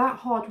 But that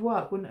hard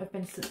work wouldn't have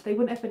been, they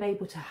wouldn't have been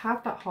able to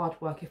have that hard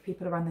work if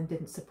people around them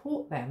didn't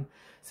support them.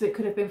 So it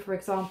could have been, for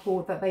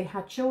example, that they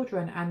had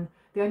children and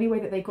the only way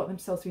that they got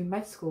themselves through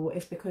med school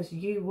is because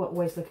you were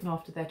always looking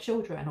after their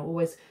children, or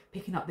always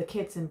picking up the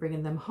kids and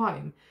bringing them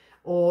home.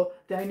 Or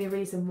the only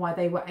reason why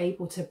they were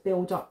able to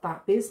build up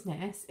that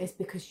business is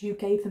because you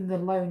gave them the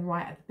loan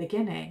right at the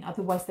beginning.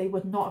 Otherwise, they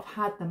would not have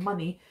had the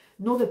money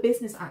nor the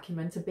business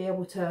acumen to be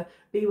able to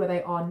be where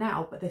they are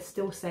now. But they're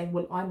still saying,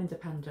 well, I'm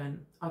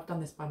independent. I've done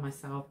this by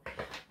myself.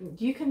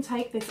 You can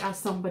take this as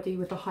somebody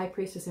with the High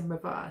Priestess in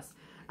reverse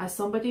as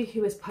somebody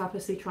who is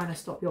purposely trying to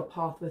stop your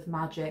path with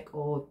magic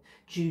or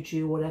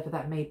juju, whatever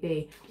that may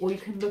be. Or you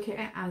can look at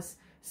it as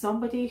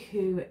somebody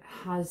who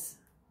has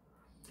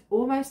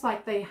almost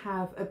like they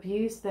have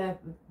abused their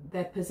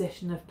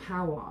position of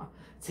power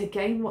to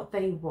gain what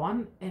they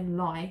want in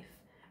life,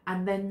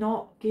 and they're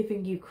not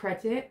giving you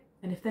credit.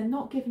 And if they're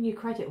not giving you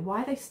credit,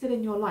 why are they still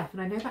in your life?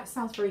 And I know that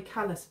sounds very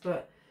callous,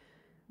 but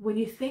when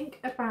you think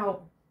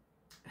about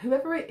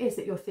whoever it is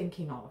that you're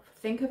thinking of,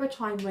 think of a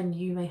time when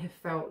you may have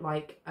felt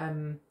like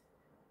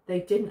they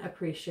didn't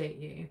appreciate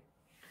you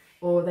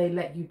or they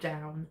let you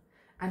down.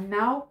 And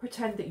now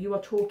pretend that you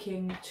are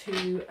talking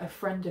to a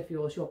friend of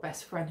yours, your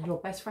best friend, and your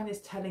best friend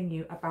is telling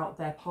you about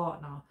their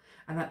partner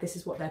and that this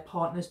is what their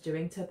partner's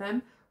doing to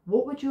them.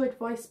 What would your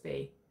advice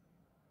be?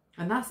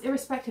 And that's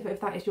irrespective of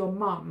if that is your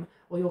mum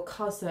or your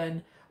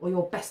cousin or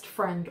your best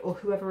friend or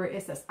whoever it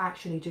is that's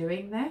actually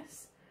doing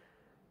this.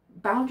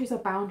 Boundaries are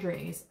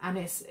boundaries, and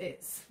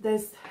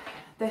there's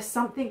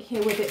something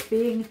here with it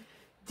being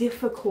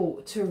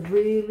difficult to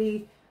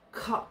really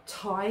cut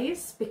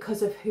ties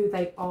because of who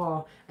they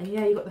are. And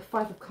yeah, you've got the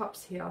Five of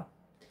Cups here,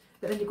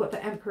 but then you've got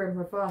the Emperor in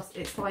reverse.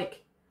 It's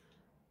like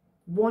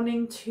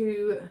wanting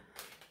to,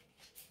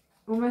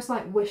 almost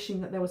like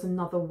wishing that there was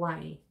another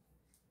way.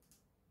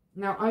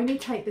 Now, only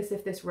take this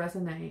if this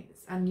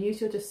resonates, and use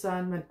your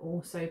discernment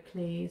also,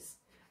 please.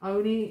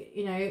 Only,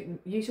 you know,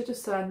 use your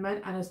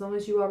discernment, and as long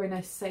as you are in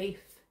a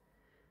safe,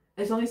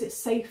 as long as it's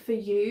safe for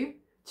you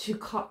to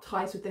cut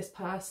ties with this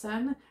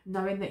person,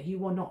 knowing that you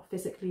will not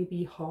physically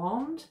be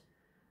harmed,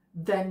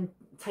 then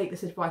take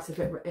this advice if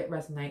it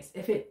resonates.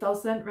 If it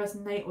doesn't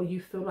resonate, or you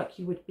feel like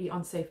you would be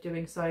unsafe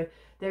doing so,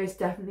 there is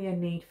definitely a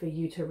need for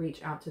you to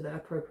reach out to the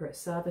appropriate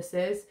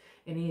services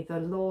in either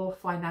law,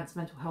 finance,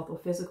 mental health, or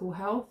physical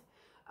health,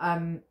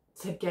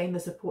 to gain the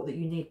support that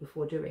you need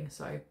before doing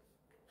so.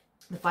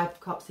 The Five of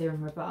Cups here in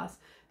reverse.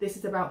 This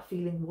is about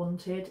feeling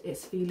wanted.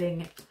 It's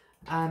feeling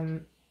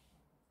wanted.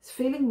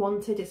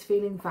 It's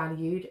feeling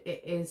valued.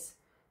 It is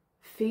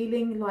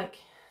feeling like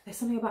there's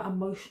something about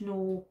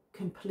emotional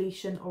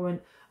completion or an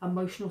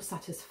emotional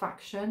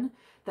satisfaction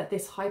that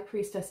this High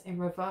Priestess in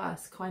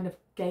reverse kind of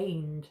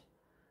gained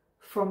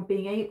from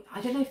being able,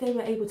 I don't know if they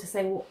were able to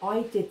say, well,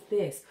 I did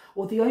this,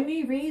 or the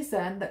only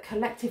reason that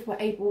collective were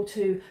able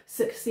to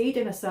succeed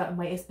in a certain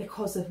way is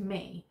because of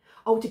me.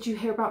 Oh, did you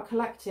hear about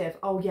collective?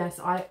 Oh yes,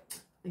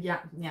 yeah,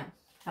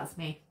 that's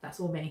me, that's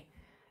all me.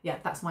 Yeah,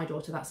 that's my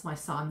daughter, that's my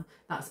son,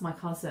 that's my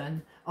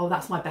cousin, oh,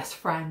 that's my best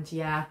friend.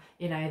 Yeah,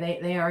 you know,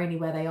 they are only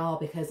where they are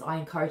because I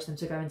encouraged them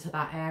to go into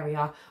that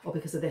area, or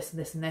because of this and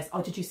this and this.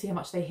 Oh, did you see how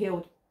much they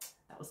healed?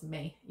 That was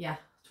me. Yeah,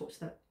 I talked to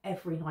them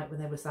every night when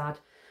they were sad.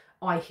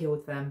 I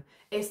healed them.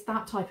 It's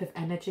that type of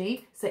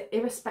energy. So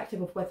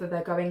irrespective of whether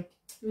they're going,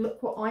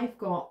 look what I've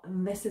got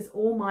and this is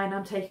all mine,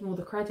 I'm taking all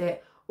the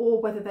credit, or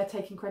whether they're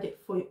taking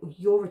credit for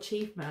your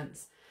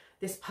achievements,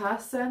 this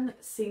person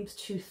seems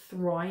to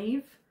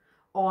thrive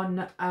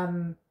on,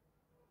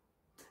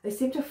 they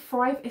seem to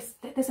thrive.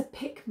 There's a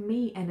pick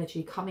me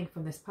energy coming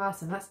from this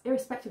person. That's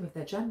irrespective of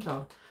their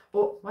gender.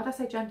 Or why did I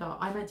say gender?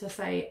 I meant to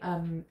say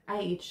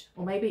age,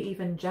 or maybe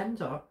even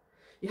gender.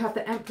 You have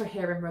the Emperor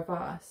here in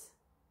reverse.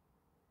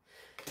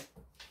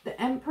 The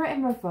Emperor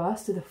in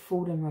reverse to the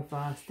Fool in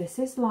reverse. This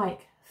is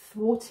like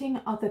thwarting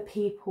other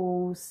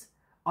people's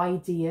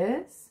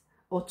ideas,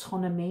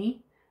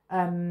 autonomy,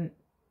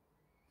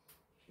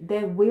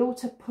 their will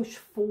to push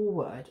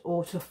forward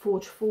or to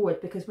forge forward.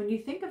 Because when you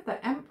think of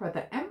the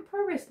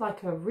Emperor is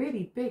like a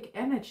really big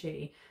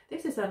energy.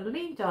 This is a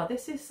leader.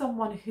 This is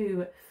someone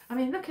who, I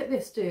mean, look at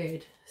this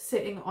dude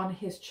sitting on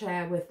his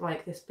chair with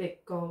like this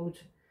big gold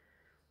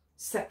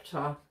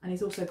scepter, and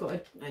he's also got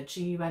a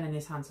GUN in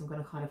his hand, so I'm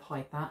going to kind of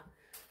hide that.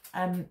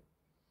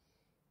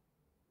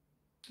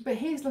 But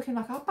he's looking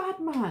like a bad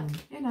man,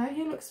 you know.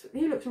 He looks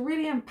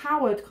really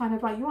empowered, kind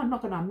of like you are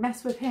not going to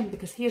mess with him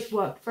because he has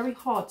worked very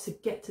hard to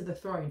get to the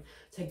throne,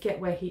 to get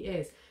where he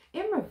is.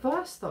 In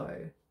reverse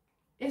though,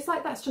 it's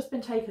like that's just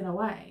been taken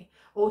away,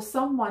 or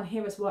someone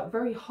here has worked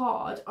very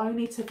hard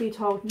only to be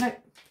told, no,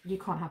 you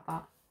can't have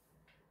that,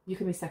 you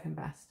can be second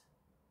best.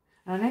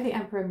 And I know the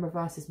Emperor in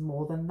reverse is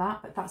more than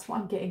that, but that's what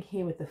I'm getting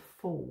here with the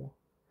Fool.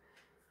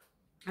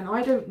 And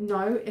I don't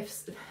know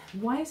if,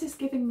 why is this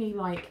giving me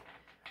like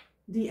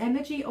the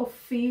energy of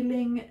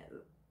feeling,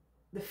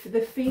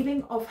 the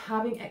feeling of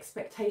having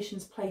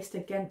expectations placed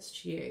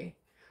against you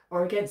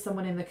or against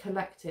someone in the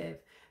collective,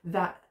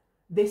 that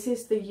this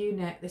is the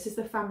unit, this is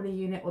the family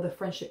unit or the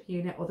friendship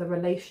unit or the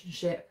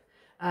relationship,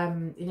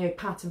 you know,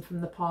 pattern from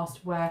the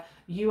past where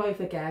you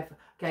overgave,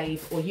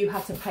 or you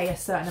had to pay a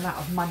certain amount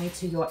of money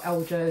to your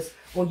elders,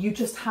 or you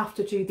just have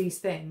to do these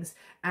things.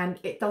 And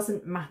it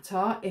doesn't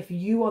matter if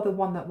you are the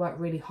one that worked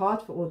really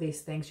hard for all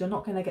these things, you're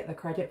not going to get the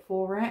credit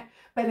for it,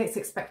 but it's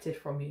expected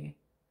from you.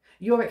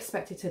 You're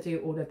expected to do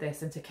all of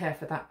this and to care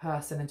for that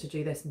person and to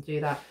do this and do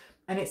that.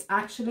 And it's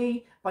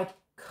actually by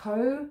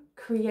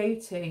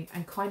co-creating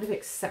and kind of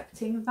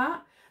accepting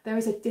that, there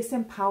is a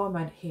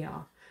disempowerment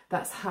here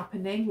that's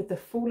happening with the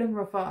Fool in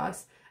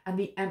reverse and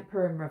the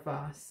Emperor in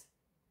reverse.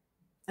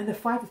 And the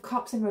Five of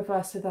Cups in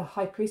reverse to the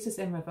High Priestess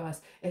in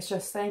reverse, it's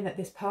just saying that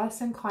this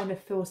person kind of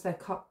fills their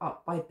cup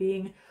up by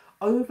being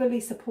overly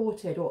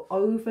supported or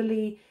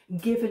overly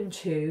given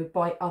to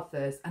by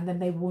others, and then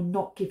they will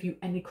not give you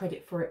any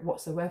credit for it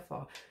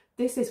whatsoever.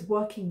 This is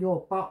working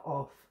your butt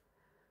off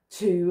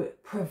to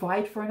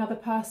provide for another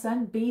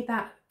person, be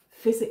that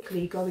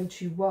physically going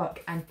to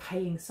work and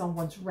paying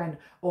someone's rent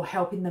or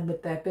helping them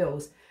with their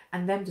bills,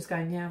 and them just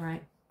going, yeah,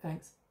 right,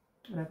 thanks,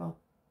 whatever,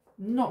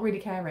 not really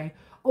caring.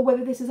 Or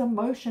whether this is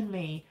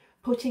emotionally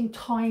putting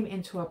time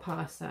into a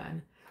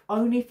person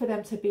only for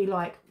them to be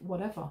like,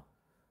 whatever,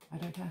 I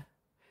don't care,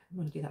 I'm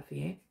going to do that for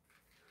you.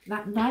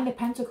 That Nine of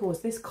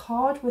Pentacles, this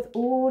card with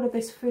all of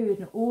this food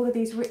and all of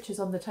these riches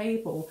on the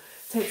table,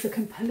 takes a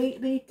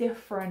completely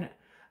different,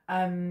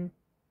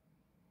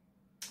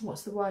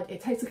 what's the word? It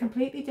takes a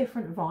completely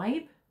different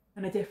vibe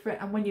and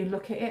and when you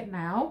look at it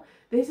now,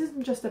 this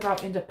isn't just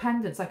about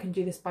independence. I can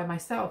do this by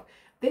myself.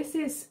 This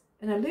is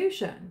an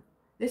illusion.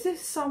 This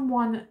is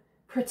someone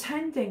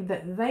pretending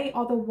that they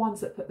are the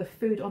ones that put the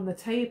food on the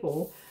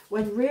table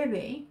when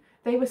really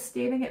they were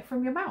stealing it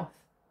from your mouth.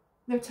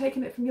 They were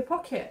taking it from your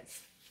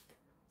pockets.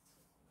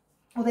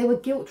 Or they were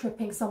guilt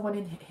tripping someone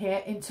in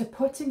here into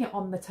putting it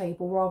on the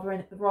table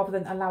rather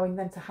than allowing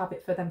them to have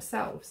it for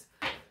themselves.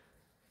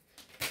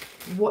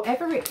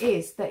 Whatever it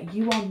is that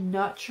you are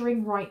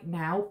nurturing right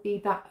now, be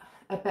that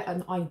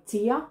an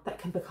idea that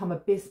can become a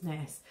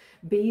business,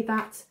 be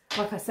that,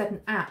 like I said,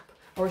 an app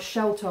or a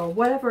shelter or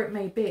whatever it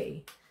may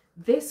be,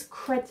 this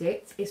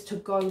credit is to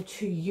go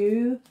to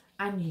you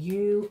and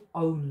you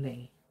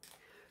only.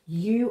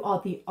 You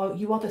are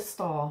the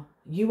star.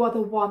 You are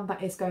the one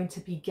that is going to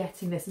be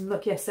getting this. And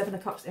look, yes, Seven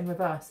of Cups in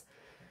reverse.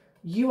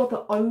 You are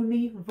the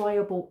only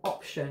viable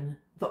option,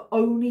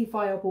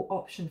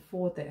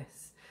 for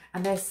this.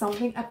 And there's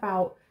something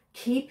about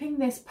keeping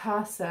this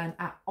person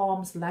at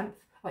arm's length,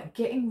 like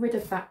getting rid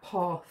of that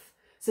path.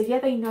 So yeah,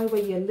 they know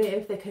where you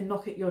live, they can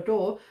knock at your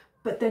door,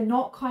 but they're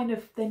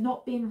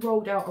not being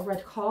rolled out a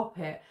red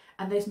carpet.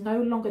 And there's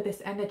no longer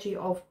this energy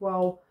of,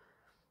 well,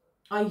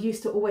 I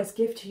used to always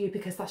give to you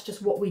because that's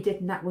just what we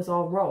did and that was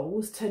our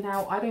roles, to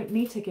now I don't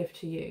need to give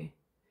to you.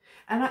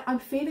 And I'm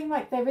feeling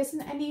like there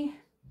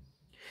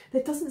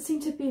doesn't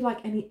seem to be like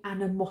any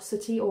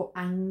animosity or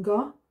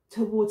anger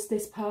towards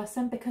this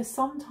person, because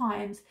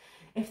sometimes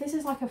if this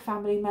is like a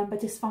family member,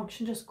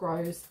 dysfunction just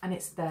grows and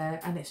it's there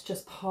and it's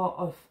just part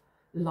of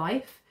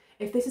life.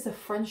 If this is a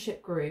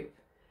friendship group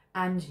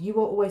and you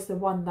are always the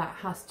one that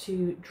has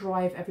to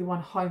drive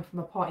everyone home from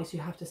a party so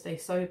you have to stay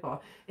sober,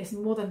 it's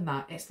more than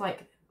that. It's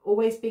like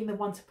always being the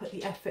one to put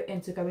the effort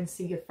in to go and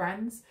see your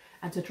friends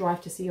and to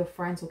drive to see your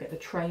friends or get the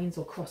trains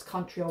or cross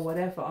country or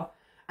whatever,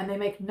 and they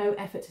make no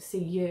effort to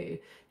see you.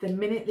 The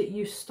minute that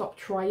you stop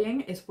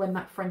trying is when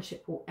that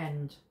friendship will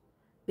end,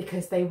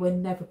 because they were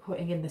never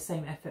putting in the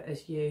same effort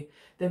as you.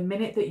 The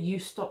minute that you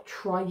stop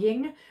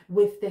trying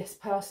with this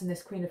person,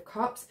 this Queen of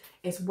Cups,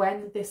 is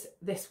when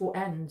this will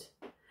end.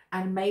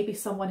 And maybe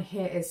someone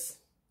here is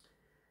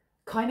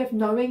kind of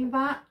knowing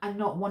that and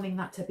not wanting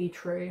that to be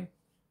true.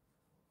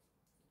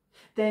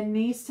 There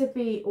needs to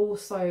be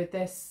also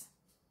this,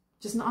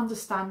 just an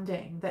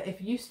understanding that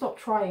if you stop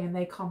trying and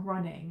they come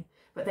running,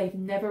 but they've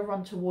never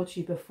run towards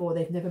you before,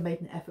 they've never made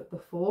an effort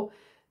before,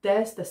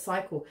 there's the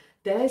cycle.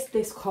 There's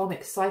this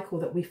karmic cycle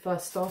that we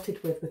first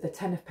started with the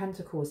Ten of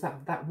Pentacles,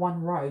 that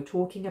one row,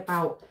 talking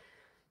about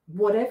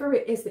whatever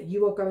it is that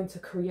you are going to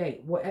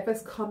create,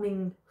 whatever's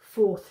coming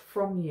forth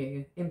from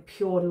you in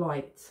pure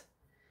light,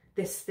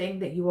 this thing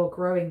that you are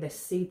growing, this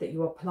seed that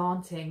you are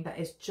planting, that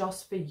is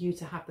just for you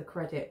to have the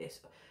credit.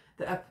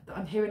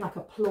 I'm hearing like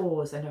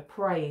applause and a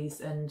praise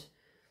and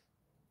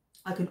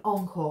like an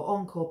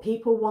encore.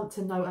 People want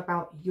to know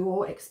about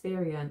your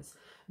experience,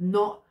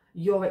 not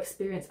your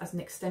experience as an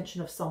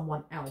extension of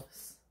someone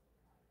else.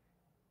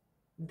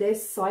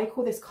 This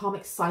cycle, this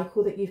karmic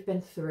cycle that you've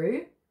been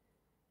through,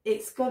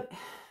 it's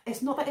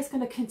not that it's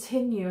going to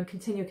continue and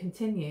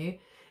continue.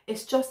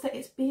 It's just that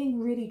it's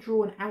being really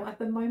drawn out at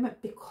the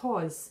moment,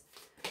 because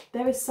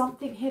there is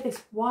something here,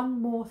 this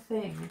one more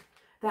thing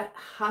that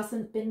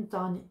hasn't been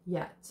done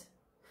yet.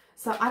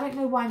 So I don't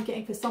know why I'm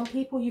getting, for some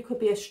people you could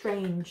be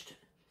estranged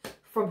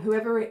from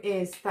whoever it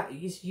is that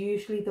is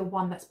usually the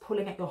one that's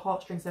pulling at your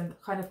heartstrings and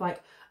kind of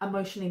like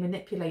emotionally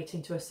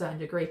manipulating to a certain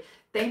degree.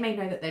 They may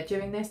know that they're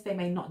doing this, they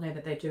may not know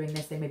that they're doing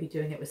this, they may be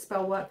doing it with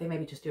spell work, they may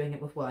be just doing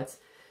it with words.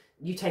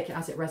 You take it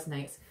as it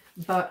resonates.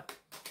 But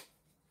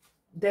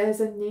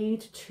there's a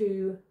need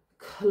to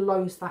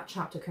close that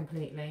chapter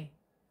completely.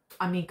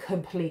 I mean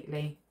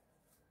completely.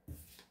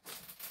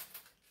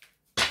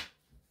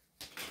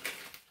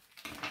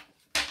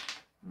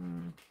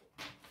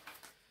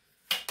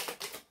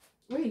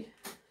 Wait,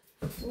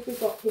 what have we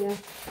got here?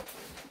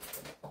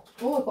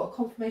 Oh, I've got a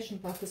confirmation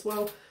back as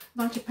well.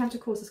 Knight of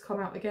Pentacles has come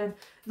out again.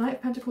 Knight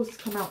of Pentacles has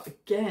come out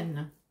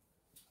again.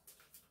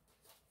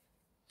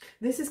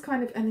 This is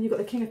kind of, and then you've got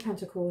the King of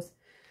Pentacles.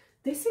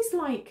 This is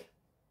like,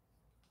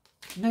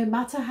 no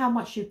matter how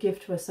much you give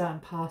to a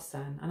certain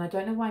person, and I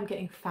don't know why I'm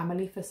getting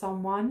family for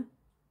someone,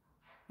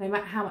 no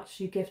matter how much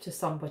you give to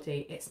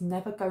somebody, it's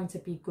never going to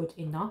be good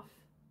enough.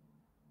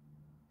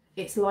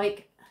 It's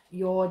like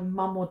your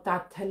mum or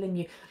dad telling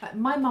you.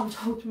 My mum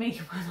told me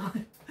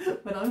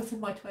when I was in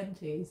my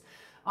 20s,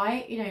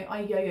 I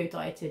yo-yo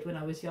dieted when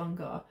I was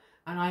younger,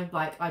 and I'm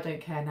like, I don't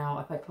care now.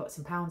 If I put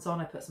some pounds on,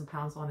 I put some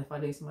pounds on. If I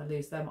lose them, I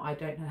lose them. I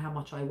don't know how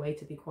much I weigh,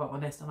 to be quite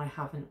honest, and I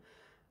haven't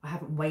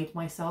weighed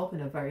myself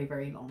in a very,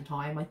 very long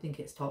time. I think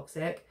it's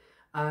toxic.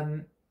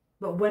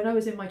 But when I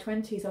was in my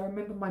 20s, I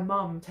remember my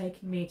mum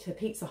taking me to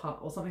Pizza Hut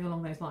or something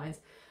along those lines,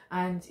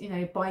 and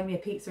buying me a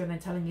pizza and then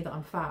telling me that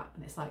I'm fat,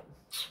 and it's like,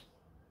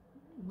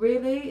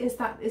 really? Is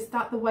that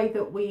the way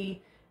that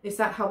is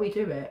that how we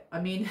do it? I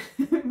mean,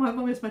 my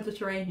mum is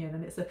Mediterranean,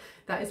 and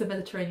that is a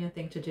Mediterranean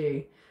thing to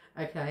do,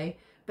 okay?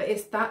 But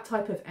it's that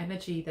type of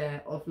energy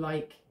there of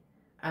like,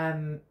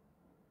 no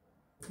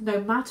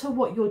matter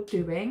what you're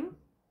doing,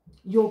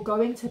 you're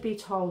going to be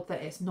told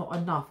that it's not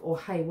enough, or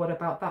hey, what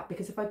about that?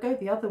 Because if I go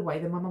the other way,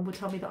 then my mum would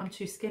tell me that I'm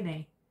too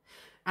skinny.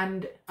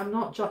 And I'm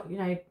not jabbing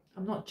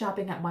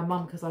at my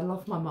mum, because I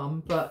love my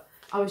mum, but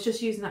I was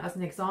just using that as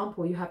an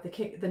example. You have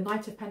the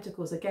Knight of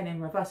Pentacles again in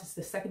reverse. It's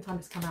the second time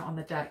it's come out on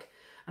the deck,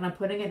 and I'm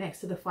putting it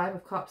next to the Five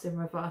of Cups in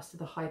reverse to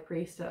the High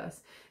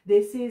Priestess.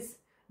 This is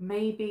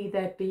maybe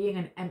there being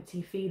an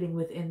empty feeling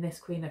within this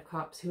Queen of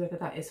Cups, whoever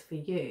that is for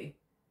you,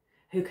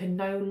 who can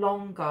no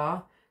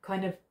longer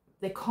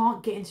they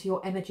can't get into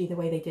your energy the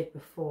way they did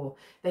before.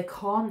 They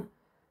can't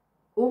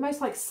almost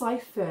like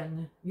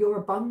siphon your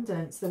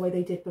abundance the way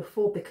they did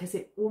before, because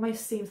it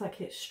almost seems like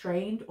it's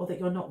strained, or that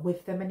you're not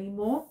with them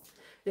anymore.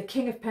 The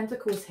King of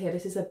Pentacles here,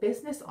 this is a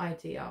business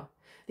idea.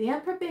 The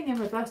Emperor being in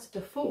reverse to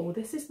the Fool,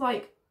 this is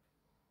like,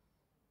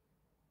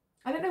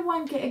 I don't know why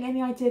I'm getting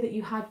any idea that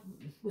you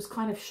was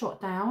kind of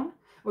shot down,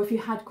 or if you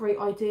had great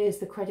ideas,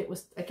 the credit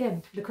was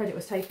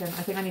taken.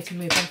 I think I need to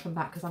move on from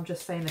that, because I'm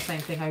just saying the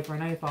same thing over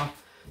and over.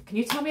 Can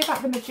you tell me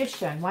about the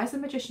Magician? Why is the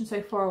Magician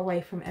so far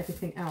away from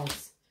everything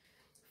else?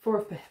 Four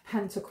of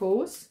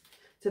Pentacles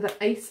to the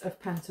Ace of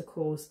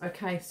Pentacles.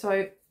 Okay,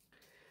 so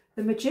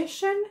the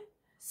Magician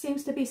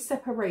seems to be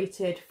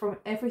separated from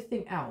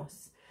everything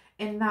else,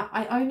 in that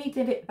I only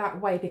did it that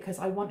way because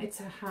I wanted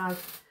to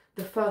have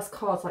the first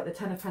cards, like the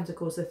Ten of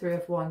Pentacles, the Three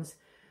of Wands,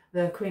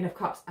 the Queen of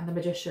Cups, and the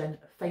Magician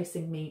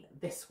facing me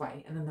this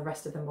way, and then the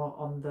rest of them are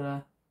on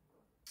the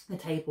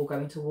table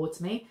going towards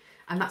me.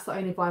 And that's the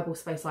only viable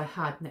space I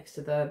had next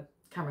to the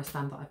camera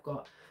stand that I've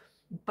got.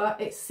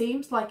 But it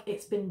seems like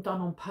it's been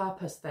done on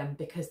purpose then,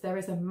 because there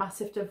is a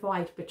massive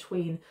divide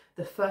between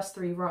the first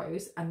three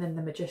rows and then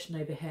the Magician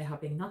over here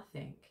having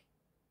nothing.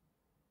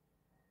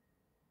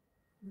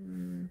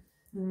 And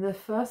the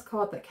first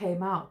card that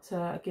came out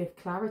to give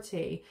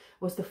clarity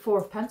was the Four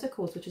of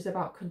Pentacles, which is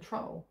about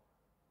control.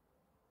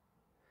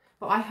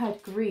 But I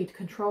heard greed,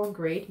 control and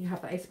greed. You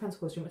have the Ace of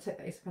Pentacles. Do you want to take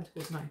the Ace of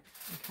Pentacles? No.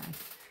 Okay.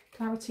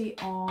 Clarity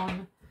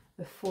on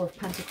the Four of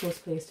Pentacles,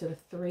 please, to the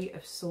Three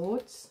of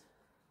Swords.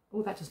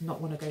 Oh, that does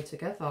not want to go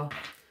together.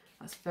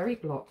 That's very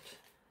blocked.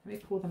 Let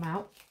me pull them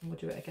out and we'll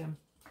do it again.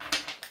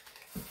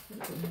 A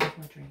little bit more of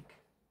my drink.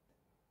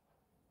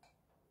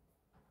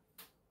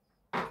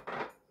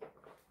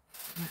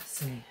 Let's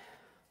see.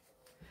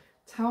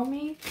 Tell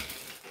me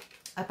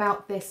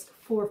about this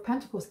Four of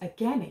Pentacles.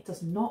 Again, it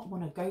does not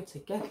want to go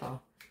together.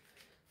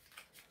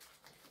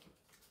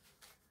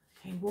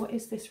 Okay, what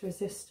is this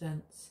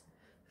resistance?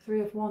 Three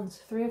of Wands.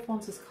 Three of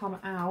Wands has come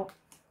out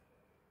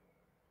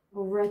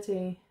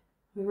already.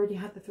 We already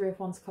had the Three of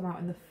Wands come out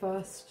in the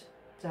first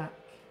deck.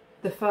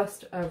 The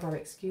first row,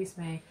 excuse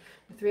me.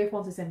 The Three of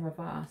Wands is in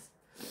reverse.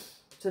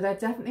 So there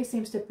definitely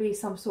seems to be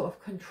some sort of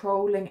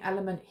controlling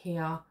element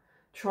here,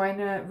 trying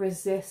to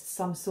resist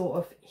some sort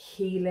of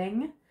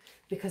healing,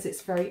 because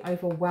it's very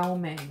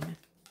overwhelming.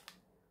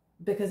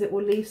 Because it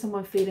will leave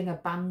someone feeling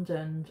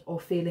abandoned or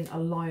feeling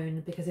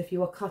alone. Because if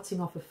you are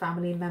cutting off a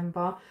family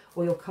member,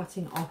 or you're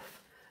cutting off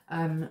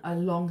a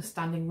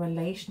long-standing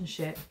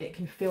relationship, it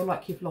can feel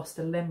like you've lost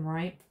a limb,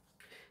 right?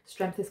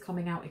 Strength is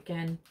coming out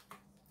again.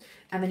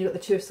 And then you've got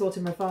the Two of Swords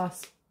in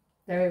reverse.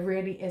 There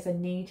really is a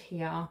need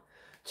here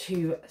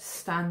to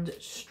stand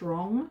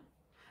strong.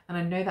 And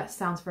I know that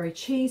sounds very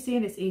cheesy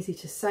and it's easy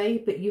to say,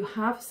 but you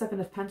have Seven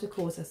of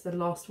Pentacles as the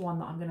last one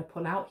that I'm going to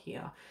pull out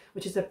here,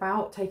 which is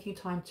about taking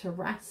time to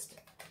rest,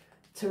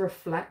 to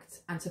reflect,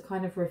 and to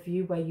kind of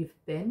review where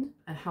you've been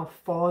and how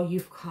far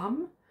you've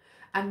come.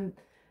 And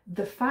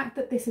the fact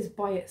that this is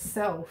by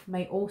itself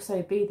may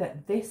also be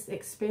that this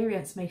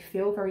experience may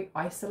feel very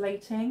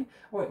isolating,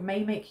 or it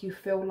may make you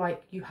feel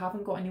like you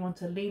haven't got anyone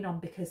to lean on,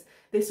 because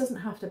this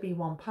doesn't have to be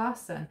one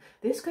person.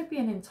 This could be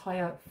an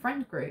entire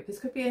friend group. This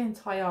could be an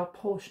entire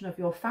portion of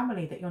your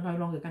family that you're no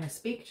longer going to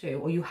speak to,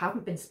 or you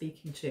haven't been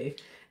speaking to,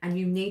 and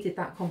you needed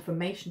that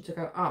confirmation to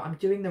go, oh, I'm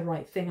doing the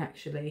right thing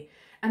actually.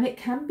 And it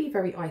can be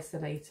very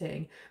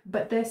isolating,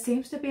 but there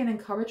seems to be an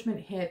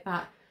encouragement here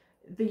that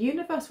the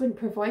universe wouldn't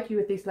provide you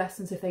with these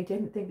lessons if they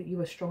didn't think that you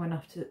were strong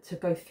enough to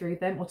go through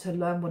them, or to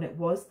learn what it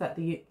was that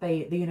the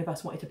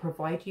universe wanted to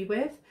provide you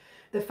with.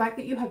 The fact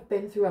that you have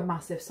been through a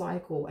massive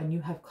cycle and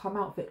you have come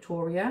out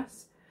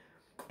victorious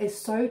is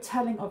so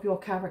telling of your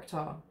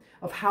character.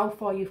 of how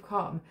far you've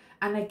come.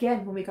 And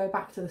again, when we go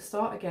back to the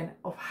start again,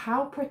 of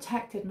how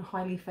protected and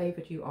highly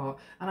favored you are.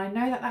 And I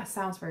know that that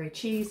sounds very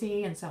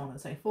cheesy and so on and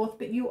so forth,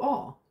 but you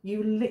are.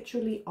 You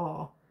literally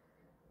are.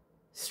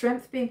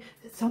 Strength being,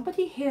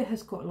 somebody here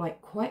has got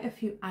like quite a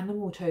few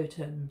animal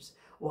totems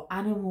or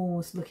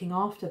animals looking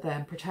after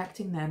them,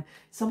 protecting them.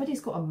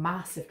 Somebody's got a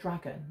massive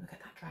dragon. Look at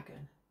that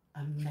dragon.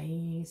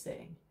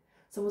 Amazing.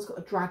 Someone's got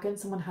a dragon.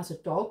 Someone has a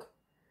dog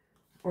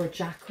or a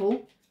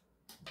jackal.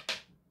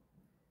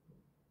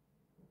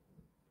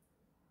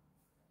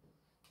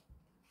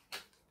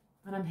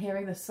 And I'm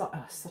hearing this,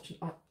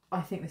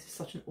 I think this is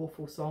such an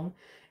awful song.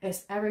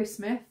 It's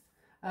Aerosmith.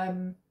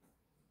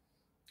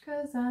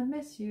 'Cause I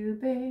miss you,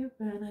 babe,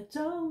 and I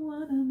don't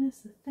want to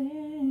miss a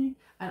thing.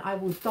 And I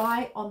will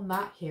die on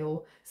that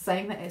hill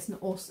saying that it's an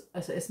awesome,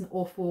 I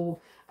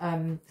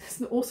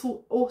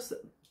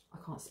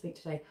can't speak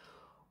today.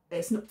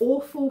 It's an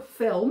awful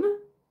film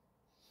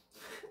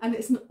and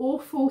it's an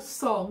awful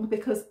song,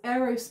 because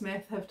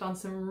Aerosmith have done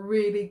some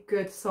really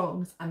good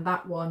songs and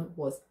that one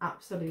was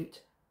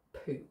absolute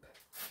poop.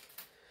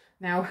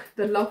 Now,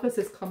 the Lovers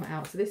has come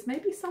out. So this may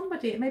be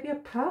somebody, it may be a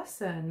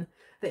person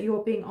that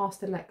you're being asked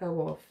to let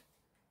go of.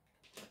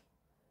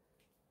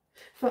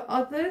 For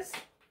others,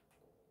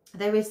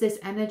 there is this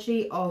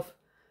energy of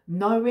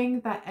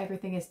knowing that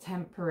everything is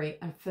temporary.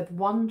 And for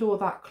one door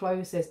that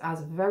closes,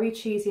 as very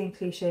cheesy and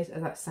cliches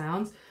as that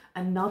sounds,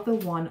 another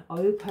one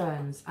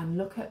opens. And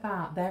look at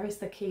that. There is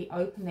the key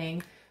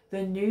opening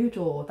the new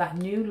door, that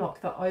new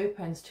lock that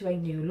opens to a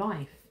new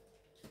life.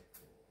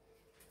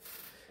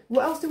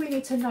 What else do we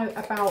need to know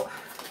about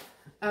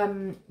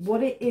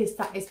what it is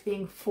that is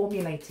being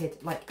formulated,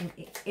 like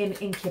in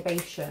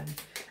incubation?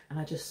 And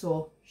I just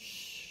saw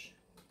shh.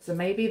 So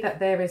maybe that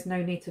there is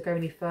no need to go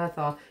any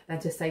further than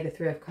to say the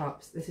Three of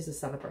Cups. This is a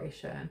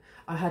celebration.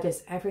 I heard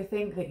it's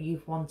everything that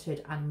you've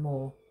wanted and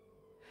more.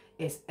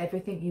 It's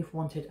everything you've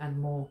wanted and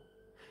more.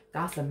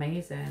 That's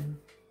amazing.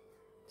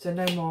 So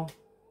no more.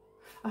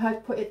 I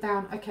heard put it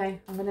down. Okay,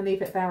 I'm going to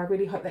leave it there. I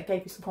really hope that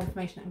gave you some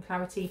confirmation and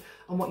clarity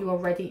on what you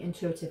already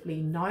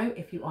intuitively know.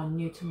 If you are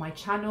new to my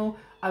channel,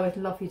 I would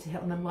love you to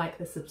hit on the like,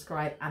 the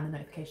subscribe and the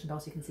notification bell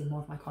so you can see more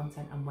of my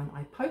content and when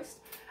I post.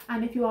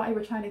 And if you are a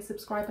returning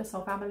subscriber,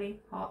 soul family,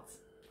 hearts,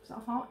 is that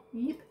a heart?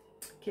 Yep.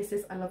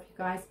 Kisses. I love you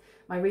guys.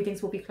 My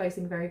readings will be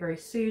closing very, very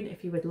soon.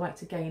 If you would like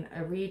to gain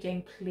a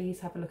reading, please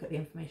have a look at the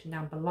information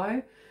down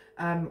below.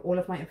 All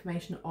of my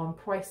information on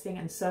pricing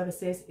and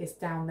services is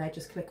down there.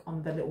 Just click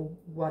on the little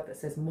word that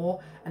says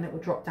more and it will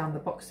drop down the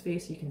box for you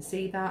so you can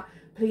see that.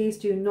 Please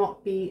do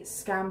not be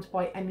scammed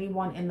by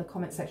anyone in the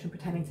comment section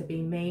pretending to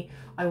be me.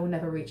 I will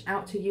never reach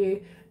out to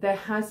you. There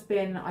has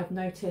been, I've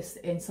noticed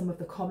in some of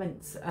the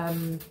comments,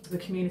 the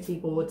community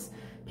boards,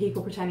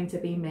 people pretending to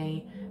be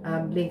me,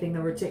 leaving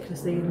a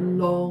ridiculously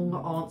long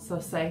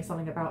answer saying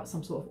something about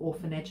some sort of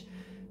orphanage.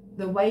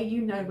 The way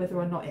you know whether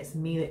or not it's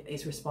me that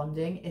is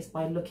responding is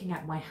by looking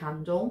at my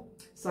handle.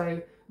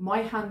 So my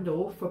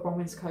handle for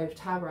Bronwen's Cove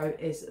Tarot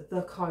is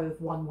the Cove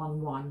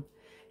 111.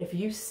 If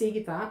you see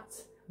that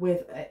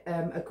with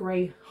a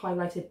grey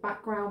highlighted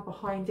background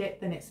behind it,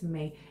 then it's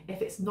me.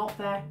 If it's not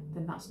there,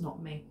 then that's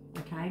not me.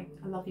 Okay?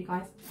 I love you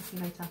guys. See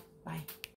you later. Bye.